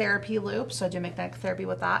magnetic therapy loop, so I do magnetic therapy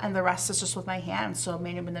with that, and the rest is just with my hands, so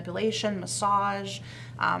manual manipulation, massage,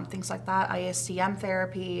 things like that, ISCM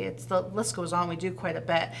therapy. The list goes on. We do quite a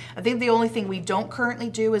bit. I think the only thing we don't currently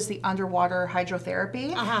do is the underwater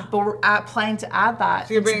hydrotherapy, but we're planning to add that.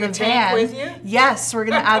 So you're bringing a tank with you? Yes, we're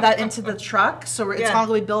going to add that into the truck. So it's not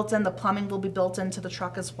going to be built in. The plumbing will be built into the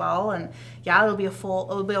truck as well, and it'll be a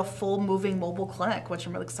full moving mobile clinic, which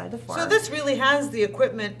I'm really excited for. So this really has the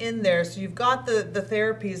equipment in there. So you've got the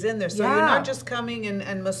therapies in there. So you're not just coming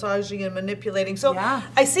and massaging and manipulating. So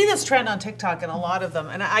I see this trend on TikTok and a lot of them,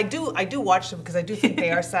 and I do watch them because I do think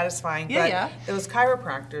they are satisfying. Those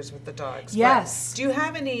chiropractors with the dogs. Yes. But do you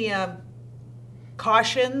have any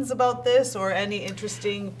cautions about this or any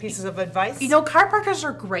interesting pieces of advice? You know, chiropractors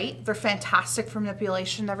are great. They're fantastic for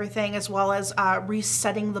manipulation and everything, as well as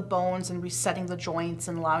resetting the bones and resetting the joints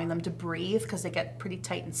and allowing them to breathe because they get pretty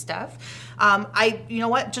tight and stiff. You know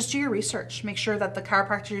what? Just do your research. Make sure that the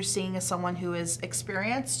chiropractor you're seeing is someone who is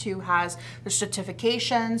experienced, who has the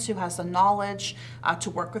certifications, who has the knowledge to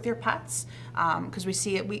work with your pets. Because we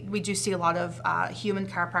do see a lot of human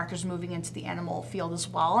chiropractors moving into the animal field as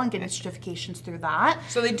well and getting certifications through that.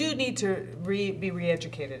 So they do need to be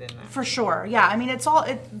re-educated in that. For sure, yeah. I mean,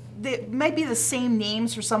 it might be the same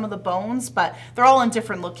names for some of the bones, but they're all in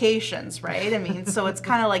different locations, right? I mean, so it's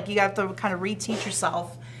kind of like you have to kind of reteach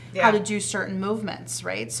yourself how to do certain movements,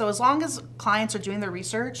 right? So as long as clients are doing their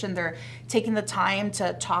research and they're taking the time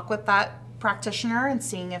to talk with that practitioner and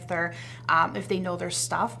seeing if they know their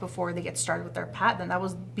stuff before they get started with their pet, then that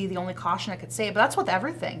would be the only caution I could say. But that's with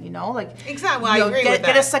everything, you know, like exactly. I agree with that.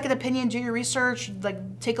 Get a second opinion, do your research,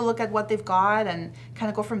 like take a look at what they've got, and kind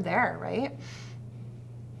of go from there, right?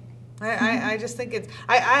 I just think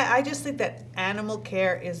I just think that animal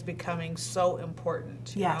care is becoming so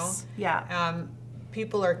important. You know? Yeah.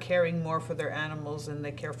 People are caring more for their animals than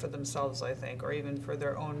they care for themselves, I think, or even for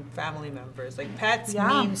their own family members. Like pets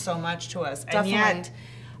mean so much to us, Definitely. and yet,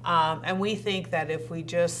 and we think that if we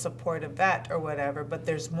just support a vet or whatever, but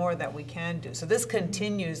there's more that we can do. So this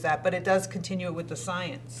continues that, but it does continue with the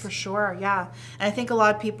science. For sure, yeah. And I think a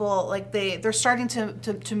lot of people, like they're starting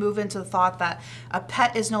to move into the thought that a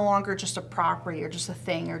pet is no longer just a property or just a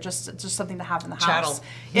thing or just something to have in the house.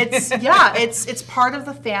 It's part of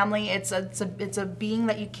the family. It's a being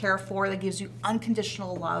that you care for, that gives you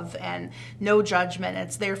unconditional love and no judgment.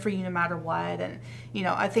 It's there for you no matter what. And you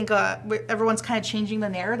know, I think everyone's kind of changing the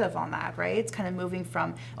narrative on that, right? It's kind of moving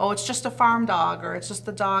from, oh, it's just a farm dog or it's just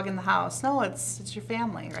a dog in the house. No, it's your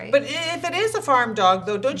family, right? But if it is a farm dog,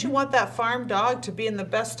 though, don't you want that farm dog to be in the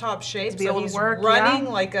best top shape? To be able to work, running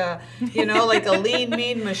like a, like a lean,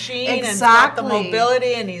 mean machine, and got the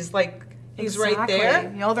mobility, and he's like He's right there.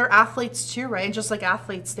 You know, they're athletes too, right? And just like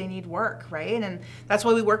athletes, they need work, right? And that's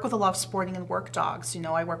why we work with a lot of sporting and work dogs. You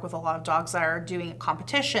know, I work with a lot of dogs that are doing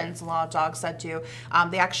competitions, a lot of dogs that do,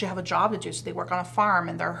 they actually have a job to do. So they work on a farm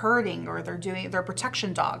and they're herding, or they're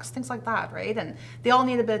protection dogs, things like that, right? And they all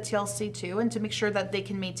need a bit of TLC too, and to make sure that they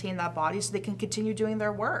can maintain that body so they can continue doing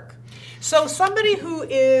their work. So somebody who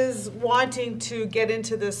is wanting to get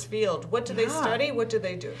into this field, what do they study? What do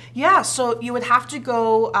they do? Yeah, so you would have to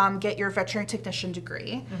go get your veterinary technician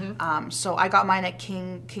degree. So I got mine at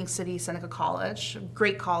King City Seneca College.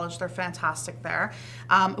 Great college, they're fantastic there.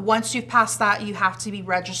 Once you've passed that, you have to be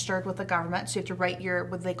registered with the government. So you have to write your,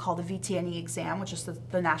 what they call the VTNE exam, which is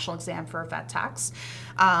the national exam for vet techs.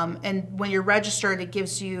 And when you're registered, it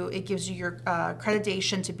gives you your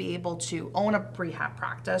accreditation to be able to own a rehab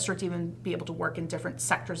practice, or to even be able to work in different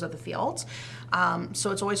sectors of the field.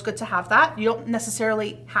 So it's always good to have that. You don't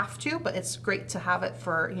necessarily have to, but it's great to have it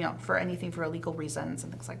for, you know, for anything, for illegal reasons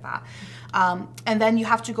and things like that. And then you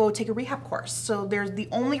have to go take a rehab course. So there's the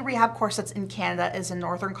only rehab course that's in Canada is in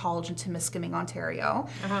Northern College in Temiskaming, Ontario.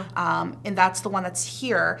 And that's the one that's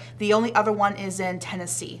here. The only other one is in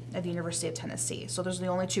Tennessee, at the University of Tennessee. So those are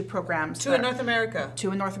the only two programs. Two in North America.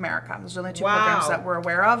 Two in North America. Those are the only two programs that we're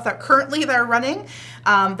aware of that currently they're running,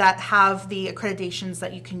 that have the accreditations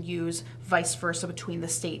that you can use vice versa between the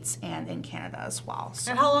States and in Canada as well.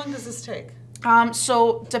 So. And how long does this take?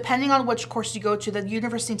 So depending on which course you go to, the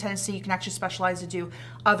University in Tennessee, you can actually specialize to do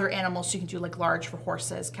other animals. So you can do like large for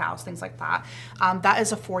horses, cows, things like that. That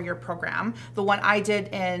is a 4-year program. The one I did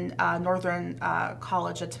in Northern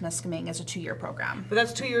College at Temiskaming is a 2-year program. But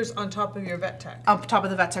that's 2 years on top of your vet tech. On top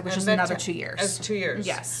of the vet tech, which is another 2 years. That's 2 years.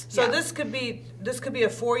 Yes. So this could be a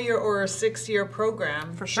 4-year or a 6-year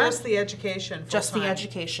program. For sure. Just the education. Just the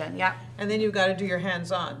education. Yeah. And then you've got to do your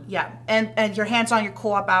hands-on. Yeah, and your hands-on, your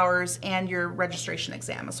co-op hours, and your registration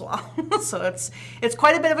exam as well. So it's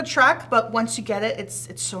quite a bit of a trek, but once you get it,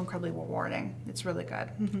 it's so incredibly rewarding. It's really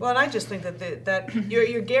good. Well, and I just think that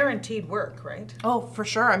you're guaranteed work, right? Oh, for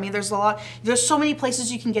sure. I mean, there's so many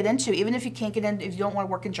places you can get into. Even if you can't get in, if you don't want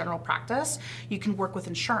to work in general practice, you can work with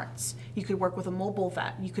insurance. You could work with a mobile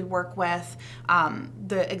vet. You could work with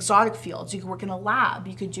the exotic fields. You could work in a lab.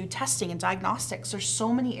 You could do testing and diagnostics. There's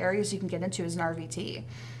so many areas you can get into as an RVT.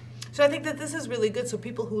 So I think that this is really good. So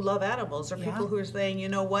people who love animals, or people who are saying, you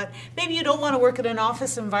know what, maybe you don't want to work in an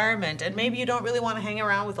office environment, and maybe you don't really want to hang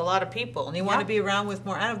around with a lot of people, and you want to be around with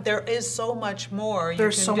more animals. There is so much more.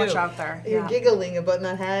 There's so much out there. You're giggling about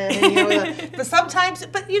not hanging out with them. But sometimes,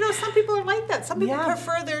 you know, some people are like that. Some people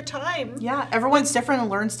prefer their time. Yeah, everyone's different and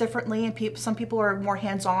learns differently, and some people are more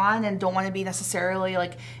hands-on and don't want to be necessarily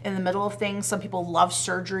like in the middle of things. Some people love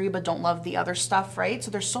surgery but don't love the other stuff, right? So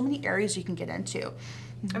there's so many areas you can get into.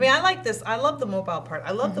 I mean, I like this. I love the mobile part.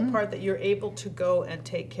 I love the part that you're able to go and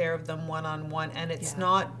take care of them one-on-one, and it's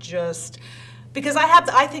not just because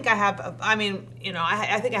I think I have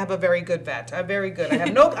a very good vet. I'm very good.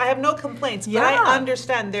 I have no complaints, but I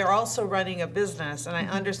understand they're also running a business, and I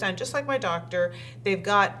understand, just like my doctor, they've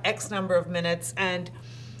got X number of minutes, and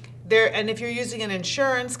if you're using an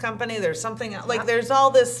insurance company, there's something like there's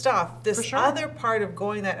all this stuff. This other part of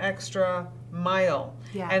going that extra mile.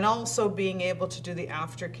 Yeah. And also being able to do the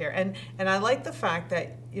aftercare. And I like the fact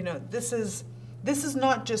that, you know, this is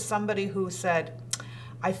not just somebody who said,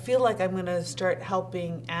 I feel like I'm going to start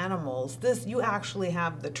helping animals. You actually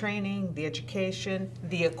have the training, the education,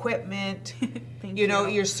 the equipment. You know,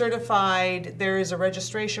 you're certified. There is a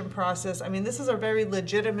registration process. I mean, this is a very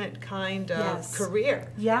legitimate kind of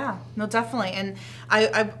career. Yeah, no, definitely. And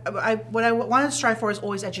what I wanted to strive for is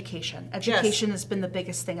always education. Education has been the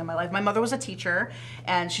biggest thing in my life. My mother was a teacher,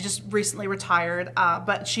 and she just recently retired.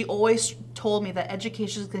 But she always told me that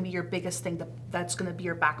education is going to be your biggest thing. That's going to be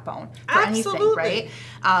your backbone for anything, right?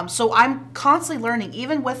 So I'm constantly learning.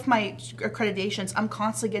 Even with my accreditations, I'm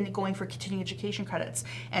constantly going for continuing education credits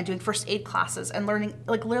and doing first aid classes and learning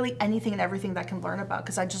like literally anything and everything that I can learn about,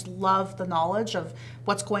 because I just love the knowledge of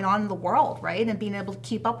what's going on in the world, right? And being able to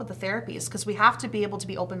keep up with the therapies, because we have to be able to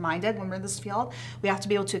be open-minded when we're in this field. We have to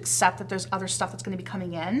be able to accept that there's other stuff that's going to be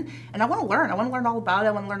coming in. And I want to learn. I want to learn all about it.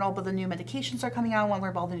 I want to learn all about the new medications that are coming out. I want to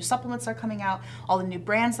learn about all the new supplements that are coming out, all the new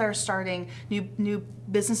brands that are starting, new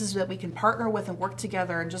businesses that we can partner with and work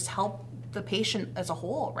together and just help the patient as a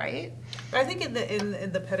whole, right? I think in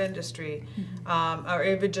the pet industry, or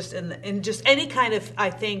even just in just any kind of, I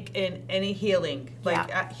think in any healing,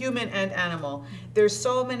 like human and animal, there's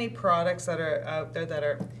so many products that are out there that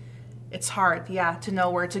are It's hard, yeah, to know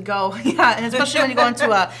where to go. Yeah, and especially when you go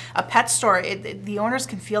into a pet store, the owners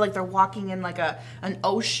can feel like they're walking in like an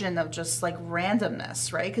ocean of just like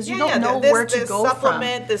randomness, right? Because you don't know where to go from. This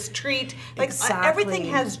supplement, this treat, like exactly.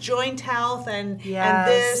 Everything has joint health and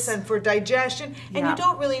this and for digestion, and you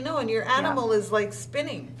don't really know, and your animal is like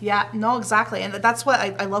spinning. Yeah, no, exactly, and that's what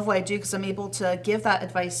I love what I do, because I'm able to give that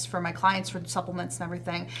advice for my clients for supplements and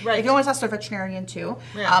everything. Right. They can always ask their veterinarian too,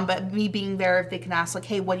 but me being there, if they can ask like,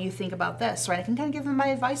 hey, what do you think about this, right? I can kind of give them my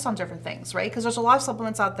advice on different things, right? Because there's a lot of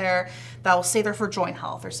supplements out there that will say they're for joint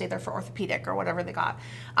health or say they're for orthopedic or whatever they got.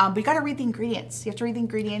 But you got to read the ingredients. You have to read the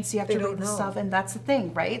ingredients. You have to read the stuff, and that's the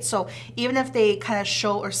thing, right? So even if they kind of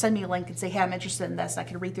show or send me a link and say, hey, I'm interested in this, I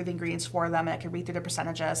can read through the ingredients for them, and I can read through the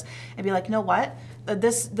percentages and be like, you know what?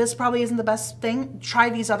 This probably isn't the best thing. Try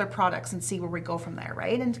these other products and see where we go from there,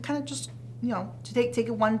 right? And kind of just, to take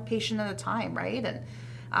it one patient at a time, right? And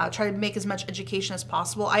try to make as much education as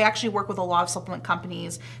possible. I actually work with a lot of supplement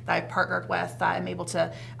companies that I've partnered with that I'm able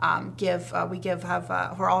to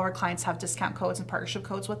where all our clients have discount codes and partnership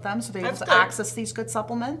codes with them, so they're able to access these good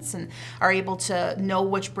supplements and are able to know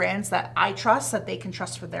which brands that I trust, that they can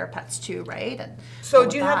trust for their pets too, right? And so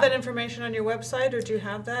do you have that information on your website, or do you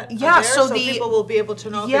have that? Yeah, so people will be able to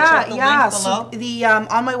know if they check the link below?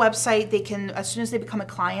 So on my website, they can, as soon as they become a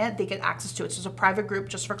client, they get access to it. So it's a private group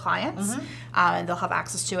just for clients, and they'll have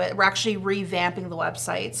access to it. We're actually revamping the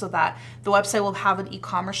website so that the website will have an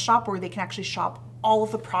e-commerce shop where they can actually shop all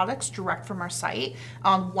of the products direct from our site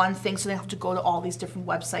on one thing, so they don't have to go to all these different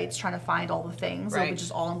websites trying to find all the things. It'll be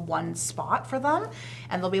just all in one spot for them,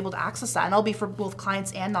 and they'll be able to access that. And it'll be for both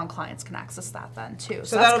clients and non-clients can access that then too.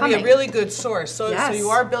 So that'll be a really good source. So you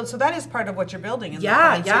are building. So that is part of what you're building. So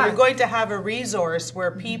you're going to have a resource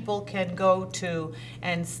where people can go to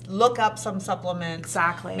and look up some supplements.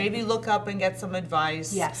 Exactly. Maybe look up and get some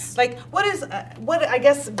advice. Yes. Like what I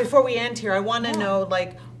guess before we end here, I want to know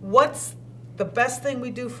like what's the best thing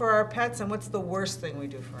we do for our pets and what's the worst thing we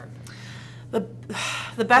do for our pets?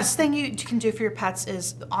 The best thing you can do for your pets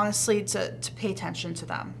is honestly to pay attention to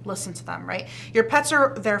them, listen to them, right? Your pets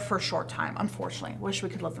are there for a short time, unfortunately. Wish we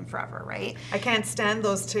could live them forever, right? I can't stand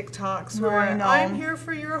those TikToks where I'm here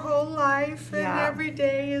for your whole life and every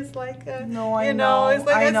day is like a, it's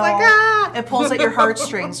like, It pulls at your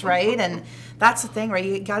heartstrings, right? And that's the thing, right?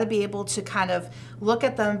 You got to be able to kind of look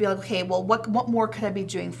at them and be like, okay, well, what more could I be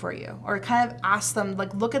doing for you? Or kind of ask them,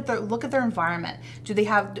 like, look at their environment.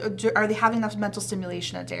 Are they having enough mental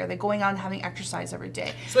stimulation a day? Are they going out and having exercise every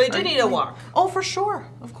day? So they do need a walk. Oh, for sure,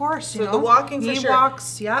 of course. So the walking for sure.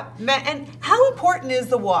 Walks, yep. And how important is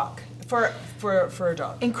the walk for a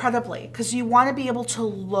dog? Incredibly, because you want to be able to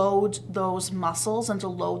load those muscles and to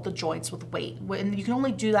load the joints with weight, and you can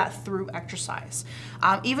only do that through exercise.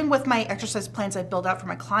 Even with my exercise plans I build out for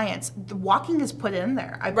my clients, the walking is put in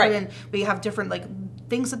there. I put in, we have different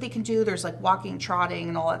things that they can do. There's like walking, trotting,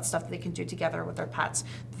 and all that stuff that they can do together with their pets,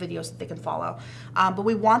 the videos that they can follow. But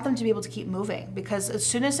we want them to be able to keep moving, because as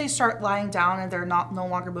soon as they start lying down and they're no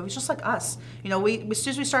longer moving, it's just like us. As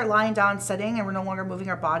soon as we start lying down and sitting and we're no longer moving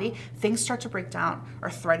our body, things start to break down.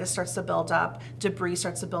 Arthritis starts to build up, debris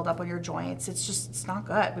starts to build up on your joints. It's not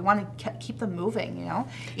good. We want to keep them moving,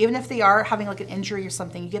 Even if they are having like an injury or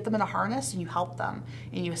something, you get them in a harness and you help them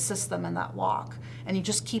and you assist them in that walk, and you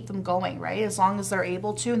just keep them going, right? As long as they're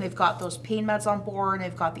able to, and they've got those pain meds on board, and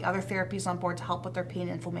they've got the other therapies on board to help with their pain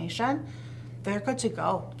and inflammation, they're good to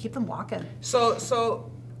go. Keep them walking.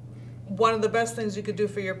 So one of the best things you could do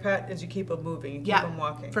for your pet is you keep them moving, you keep them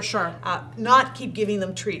walking. For sure. Not keep giving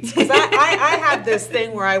them treats. Because I have this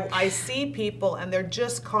thing where I see people and they're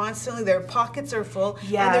just constantly, their pockets are full,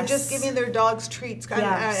 and they're just giving their dogs treats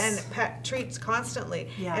and pet treats constantly.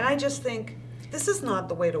 Yeah. And I just think, this is not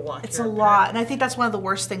the way to walk. It's a lot, and I think that's one of the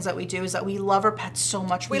worst things that we do, is that we love our pets so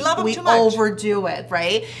much. We love them too much. Overdo it,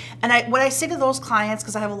 right? And what I say to those clients,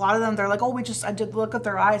 because I have a lot of them, they're like, oh, I did look at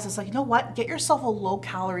their eyes. It's like, you know what? Get yourself a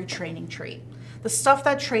low-calorie training treat. The stuff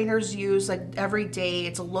that trainers use like every day,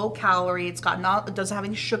 it's a low calorie. It doesn't have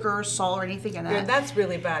any sugar or salt or anything in it. Yeah, that's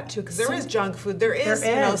really bad too, because there is junk food. There is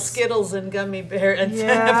Skittles and gummy bear and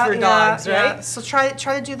for dogs, right? Yeah. So try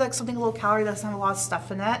to do like something low calorie that doesn't have a lot of stuff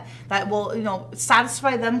in it, that will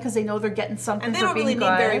satisfy them, because they know they're getting something. And they don't really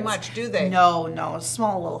need very much, do they? No,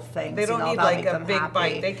 small little things. They don't need like a big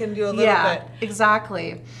bite. They can do a little bit.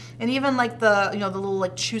 Exactly. And even like the the little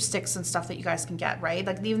like chew sticks and stuff that you guys can get, right?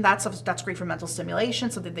 Like even that stuff, that's great for mental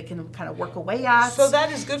stimulation, something they can kind of work away at. So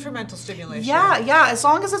that is good for mental stimulation. Yeah, as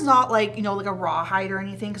long as it's not like like a rawhide or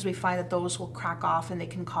anything, because we find that those will crack off and they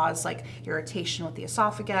can cause like irritation with the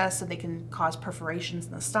esophagus, and they can cause perforations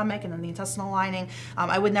in the stomach and in the intestinal lining.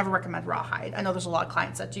 I would never recommend rawhide. I know there's a lot of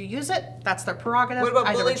clients that do use it. That's their prerogative. What about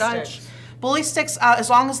I bully never judge. sticks? Bully sticks, as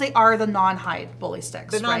long as they are the non-hide bully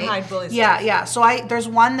sticks. The non-hide bully sticks. Yeah. So there's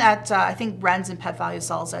one that I think Ren's and Pet Value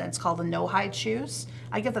sells it. It's called the no-hide chews.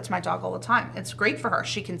 I give that to my dog all the time. It's great for her.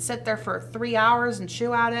 She can sit there for 3 hours and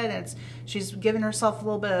chew at it, and she's giving herself a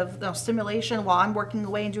little bit of stimulation while I'm working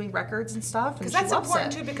away and doing records and stuff. Because that's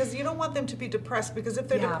important too, because you don't want them to be depressed, because if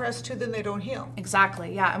they're depressed too, then they don't heal.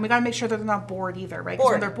 Exactly, yeah. And we got to make sure that they're not bored either, right?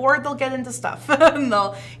 Because when they're bored, they'll get into stuff. And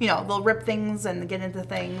they'll rip things and get into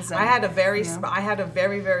things. And, I had a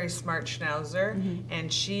very very smart schnauzer,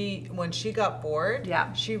 and when she got bored,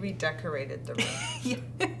 she redecorated the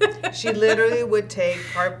room. She literally would take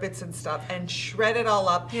carpets and stuff and shred it all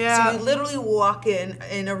up. So you literally walk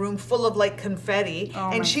in a room full of like confetti,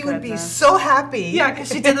 and she would be so happy. Yeah, because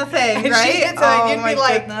she did the thing, right? You'd be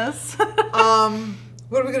like,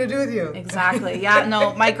 what are we going to do with you? Exactly. Yeah,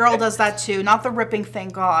 no, my girl does that too. Not the ripping,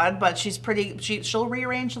 thank God, but she'll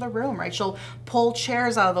rearrange the room, right? She'll pull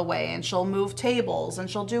chairs out of the way, and she'll move tables, and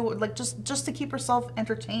she'll do like just to keep herself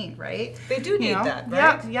entertained, right? They do need that,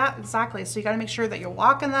 right? Yeah, exactly. So you got to make sure that you're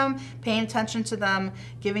walking them, paying attention to them,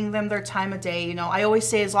 giving them their time of day. I always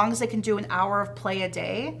say as long as they can do an hour of play a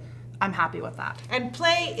day, I'm happy with that. And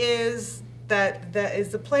play is is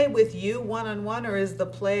the play with you one-on-one, or is the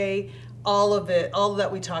play all of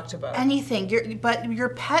that we talked about? Anything. But your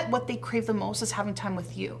pet, what they crave the most is having time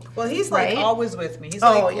with you. Well, he's like always with me. He's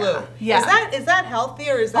like glue. Yeah. Is that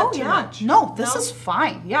healthy, or is that too much? No, this is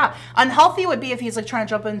fine. Yeah. Unhealthy would be if he's like trying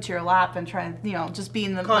to jump into your lap and trying to, just be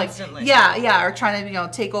in the constantly. Or trying to,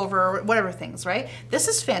 take over whatever things, right? This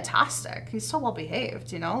is fantastic. He's so well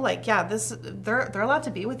behaved, they're allowed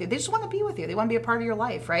to be with you. They just want to be with you. They want to be a part of your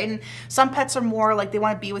life, right? And some pets are more like they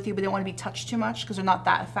want to be with you, but they don't want to be touched too much because they're not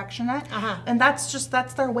that affectionate. And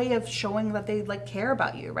that's their way of showing that they care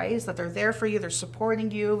about you, right? Is that they're there for you, they're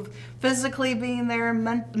supporting you, physically being there,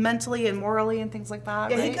 mentally and morally and things like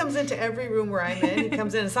that. Yeah, right? He comes into every room where I'm in. He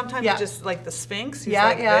comes in, and sometimes he's just like the Sphinx. He's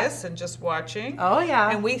like this and just watching. Oh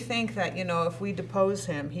yeah. And we think that if we depose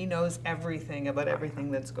him, he knows everything about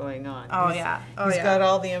everything that's going on. He's got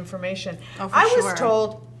all the information. Oh, for I sure. was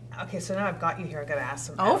told. Okay, so now I've got you here. I got to ask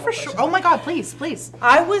some. Oh, for sure. Oh my God, please.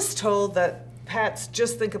 I was told that pets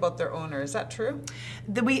just think about their owner. Is that true?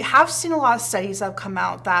 We have seen a lot of studies that have come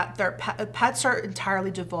out that their pets are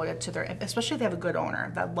entirely devoted to especially if they have a good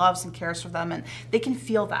owner that loves and cares for them, and they can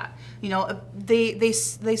feel that. They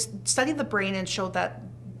studied the brain and showed that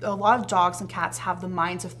a lot of dogs and cats have the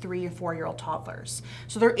minds of 3 and 4-year-old toddlers.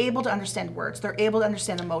 So they're able to understand words, they're able to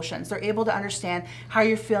understand emotions, they're able to understand how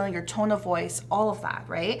you're feeling, your tone of voice, all of that,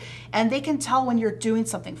 right? And they can tell when you're doing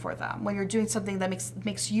something for them, when you're doing something that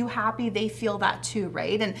makes you happy, they feel that too,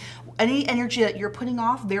 right? And any energy that you're putting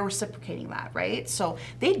off, they're reciprocating that, right? So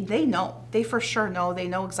they know, they for sure know, they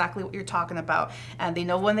know exactly what you're talking about, and they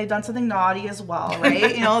know when they've done something naughty as well, right?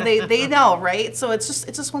 They know, right? So it's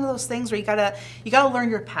just one of those things where you gotta learn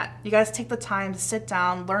your pet. You guys take the time to sit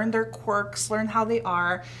down, learn their quirks, learn how they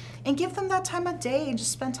are, and give them that time of day and just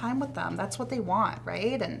spend time with them. That's what they want,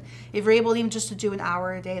 right? And if you're able even just to do an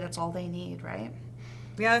hour a day, that's all they need, right?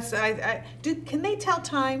 Yes, can they tell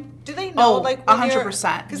time? Do they know? Oh,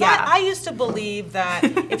 100%. Because I used to believe that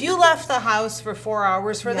if you left the house for 4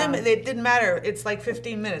 hours, for them, it didn't matter. It's like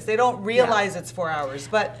 15 minutes. They don't realize it's 4 hours.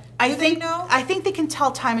 But do they know? I think they can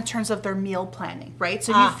tell time in terms of their meal planning, right?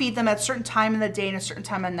 So you feed them at a certain time in the day and a certain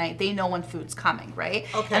time at night. They know when food's coming, right?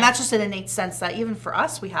 Okay. And that's just an innate sense that even for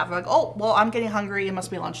us, we have like, oh, well, I'm getting hungry. It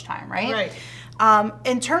must be lunchtime, right? Right.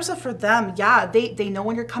 In terms of for them, they know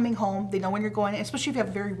when you're coming home, they know when you're going, especially if you have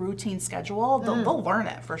a very routine schedule, they'll learn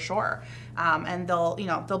it for sure. And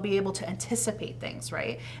they'll be able to anticipate things,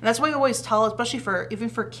 right? And that's why we always tell, especially even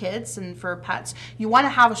for kids and for pets, you want to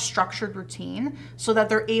have a structured routine so that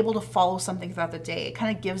they're able to follow something throughout the day. It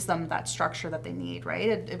kind of gives them that structure that they need, right?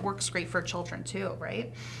 It works great for children too,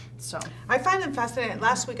 right? So I find them fascinating.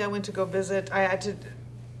 Last week I went to go visit. I had to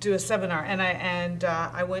do a seminar, and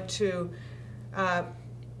I went to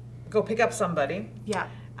go pick up somebody. Yeah.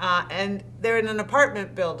 And they're in an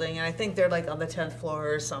apartment building, and I think they're like on the 10th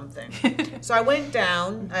floor or something. So I went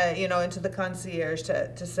down, into the concierge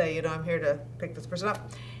to say, I'm here to pick this person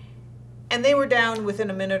up. And they were down within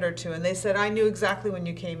a minute or two, and they said, I knew exactly when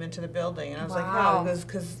you came into the building. And I was like, how?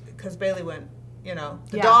 Because Bailey went,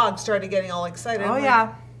 the dog started getting all excited. Oh,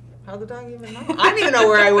 yeah. How'd the dog even know? I didn't even know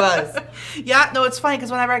where I was. Yeah, no, it's funny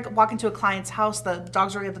because whenever I walk into a client's house, the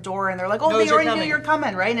dogs are already at the door and they're like, oh, they already knew you're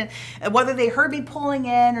coming, right? And whether they heard me pulling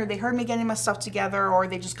in or they heard me getting my stuff together or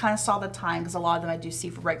they just kind of saw the time, because a lot of them I do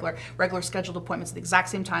see for regular scheduled appointments at the exact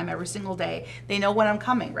same time every single day. They know when I'm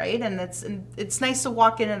coming, right? And it's nice to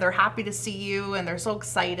walk in and they're happy to see you and they're so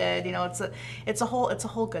excited. You know, it's a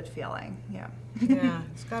whole good feeling. Yeah. Yeah,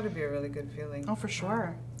 it's got to be a really good feeling. Oh, for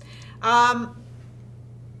sure.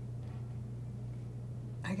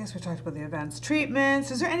 I guess we talked about the advanced treatments.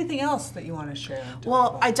 Is there anything else that you want to share?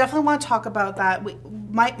 Well, I definitely want to talk about that.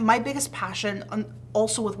 My biggest passion,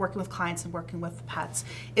 also with working with clients and working with pets,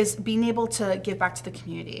 is being able to give back to the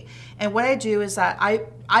community. And what I do is that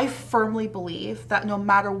I firmly believe that no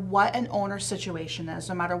matter what an owner's situation is,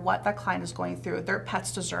 no matter what that client is going through, their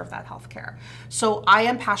pets deserve that health care. So I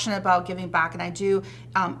am passionate about giving back, and I do.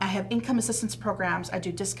 I have income assistance programs. I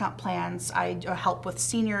do discount plans. I help with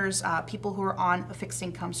seniors, people who are on a fixed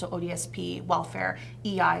income, so ODSP, welfare,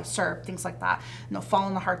 EI, CERB, things like that. You know, fall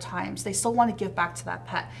in the hard times. They still want to give back to that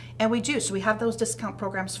pet, and we do. So we have those discount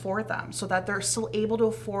programs for them, so that they're still able to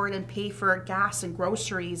afford and pay for gas and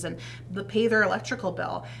groceries and pay their electrical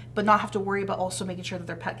bill, but not have to worry about also making sure that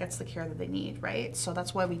their pet gets the care that they need, right? So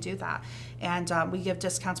that's why we do that. And we give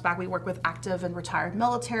discounts back. We work with active and retired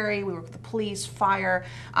military. We work with the police, fire,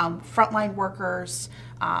 frontline workers.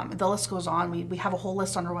 The list goes on. We have a whole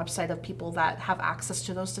list on our website of people that have access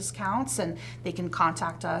to those discounts, and they can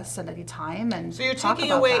contact us at any time. And so you're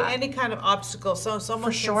taking away any kind of obstacle. So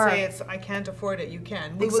someone can say, I can't afford it. You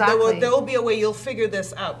can. Exactly. There will be a way. You'll figure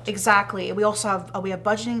this out. Exactly. We also have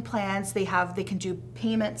budgeting plans. They can do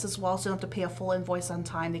payments as well, so they don't have to pay a full invoice on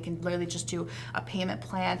time. They can literally just do a payment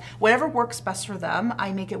plan. Whatever works best for them,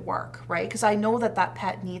 I make it work, right? Because I know that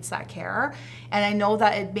pet needs that care, and I know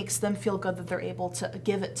that it makes them feel good that they're able to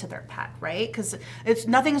give it to their pet, right? Because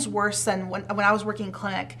nothing's worse than when I was working in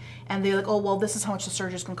clinic and they're like, oh, well, this is how much the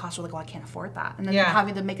surgery's going to cost. We're like, well, I can't afford that. And then they're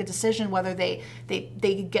having to make a decision whether they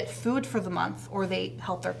get food for the month or they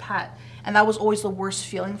help their pet. And that was always the worst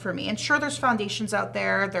feeling for me. And sure, there's foundations out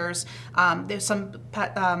there. There's some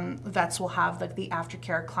pet vets will have like the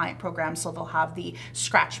aftercare client program, so they'll have the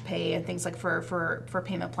scratch pay and things like for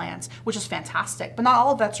payment plans, which is fantastic. But not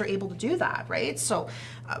all vets are able to do that, right? So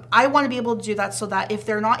I want to be able to do that so that if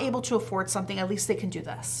they're not able to afford something, at least they can do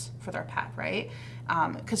this for their pet, right?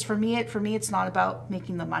 Because for me, it's not about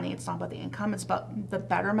making the money. It's not about the income. It's about the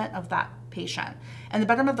betterment of that patient and the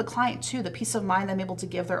betterment of the client too. The peace of mind I'm able to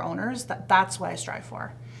give their owners. That's what I strive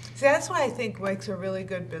for. See, that's why I think makes a really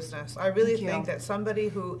good business. I really think that somebody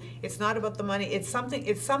who, it's not about the money. It's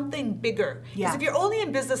something bigger. Because if you're only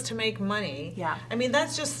in business to make money, I mean,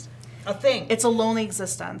 that's just a thing. It's a lonely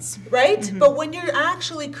existence. Right? Mm-hmm. But when you're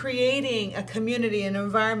actually creating a community, an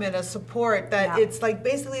environment, a support, that it's like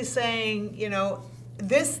basically saying, you know,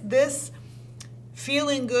 this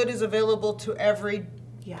feeling good is available to every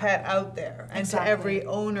pet out there and to every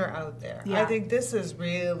owner out there. I think this is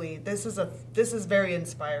very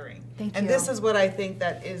inspiring. Thank you. And this is what I think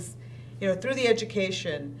that is, you know, through the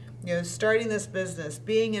education, you know, starting this business,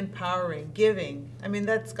 being empowering, giving. I mean,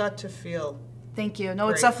 that's got to feel. Thank you. No,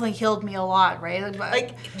 it's definitely healed me a lot, right?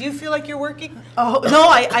 Like, do you feel like you're working? Oh, no,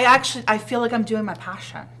 I feel like I'm doing my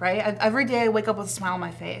passion, right? Every day I wake up with a smile on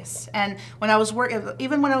my face. And when I was working,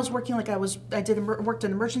 like worked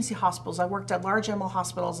in emergency hospitals, I worked at large animal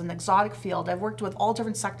hospitals in the exotic field. I've worked with all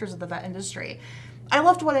different sectors of the vet industry. I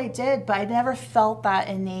loved what I did, but I never felt that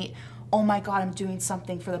innate, oh my God, I'm doing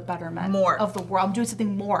something for the betterment of the world. I'm doing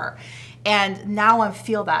something more. And now I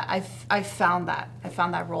feel that. I found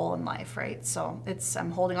that role in life, right? So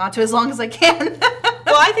I'm holding on to it as long as I can.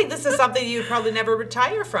 Well, I think this is something you would probably never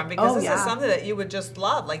retire from, because this is something that you would just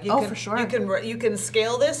love. Like for sure. You can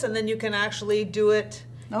scale this, and then you can actually do it.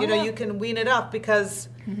 You can wean it up, because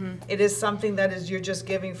it is something that is you're just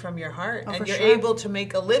giving from your heart, and you're able to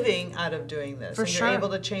make a living out of doing this. You're able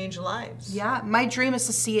to change lives. Yeah, my dream is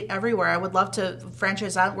to see it everywhere. I would love to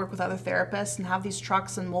franchise out, work with other therapists, and have these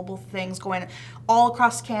trucks and mobile things going all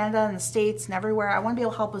across Canada and the States and everywhere. I want to be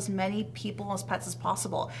able to help as many people as pets as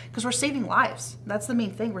possible, because we're saving lives. That's the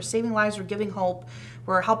main thing. We're saving lives. We're giving hope.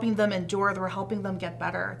 We're helping them endure. We're helping them get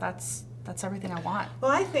better. That's everything I want.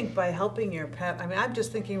 Well, I think by helping your pet, I mean, I'm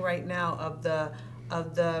just thinking right now of the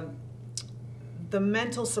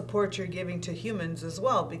mental support you're giving to humans as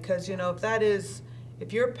well, because, you know,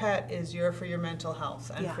 if your pet is for your mental health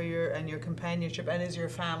and for your companionship and is your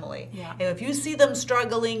family, and if you see them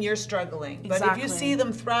struggling, you're struggling. But if you see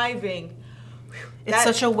them thriving, It's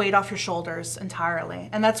such a weight off your shoulders entirely.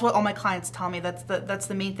 And that's what all my clients tell me. That's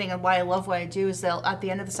the main thing, and why I love what I do is they'll, at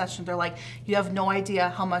the end of the session, they're like, you have no idea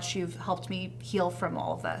how much you've helped me heal from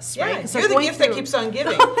all of this. Yeah, right? you're the gift that keeps on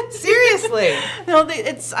giving. Seriously. No,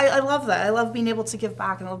 I love that. I love being able to give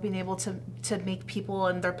back, and I love being able to make people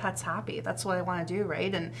and their pets happy. That's what I want to do,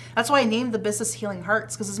 right? And that's why I named the business Healing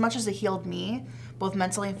Hearts, because as much as it healed me, both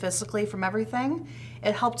mentally and physically from everything,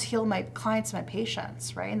 it helped heal my clients and my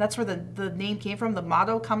patients, right? And that's where the name came from, the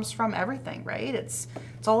motto comes from, everything, right? It's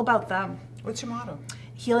all about them. What's your motto?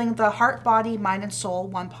 Healing the heart, body, mind, and soul,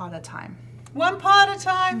 one pot at a time. One pot at a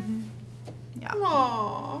time? Mm-hmm. Yeah.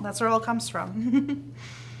 Aww. That's where it all comes from.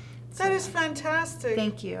 That is fantastic.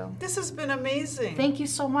 Thank you. This has been amazing. Thank you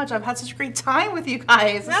so much. I've had such a great time with you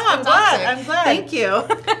guys. No, I'm glad. I'm glad. Thank you.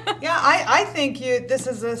 Yeah, I think this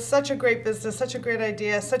is such a great business, such a great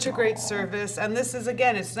idea, such a great service, and this is,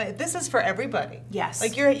 again, this is for everybody. Yes.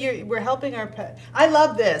 Like we're helping our pet. I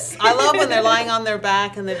love this. I love when they're lying on their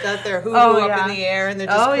back and they've got their hoo-hoo up in the air and they're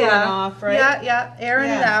just cooling off, right? Yeah, airing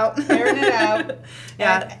it out. Airing it out.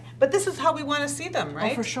 Yeah. But this is how we want to see them,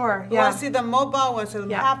 right? Oh, for sure. We want to see them mobile, we want to see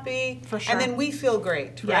them happy. For sure. And then we feel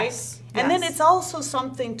great, right? Yes. And then it's also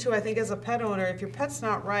something, too, I think, as a pet owner, if your pet's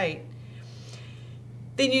not right,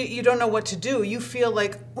 then you don't know what to do. You feel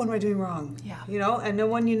like, what am I doing wrong? Yeah. You know, and then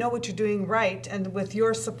when you know what you're doing right, and with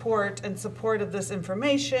your support and support of this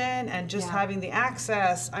information and just having the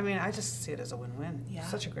access, I mean, I just see it as a win-win. Yeah.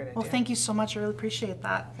 Such a great idea. Well, thank you so much. I really appreciate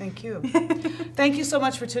that. Thank you. Thank you so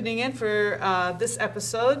much for tuning in for this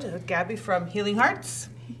episode of Gabby from Healing Hearts.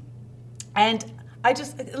 And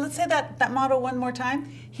let's say that motto one more time.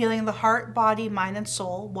 Healing the heart, body, mind, and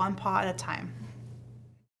soul, one pot at a time.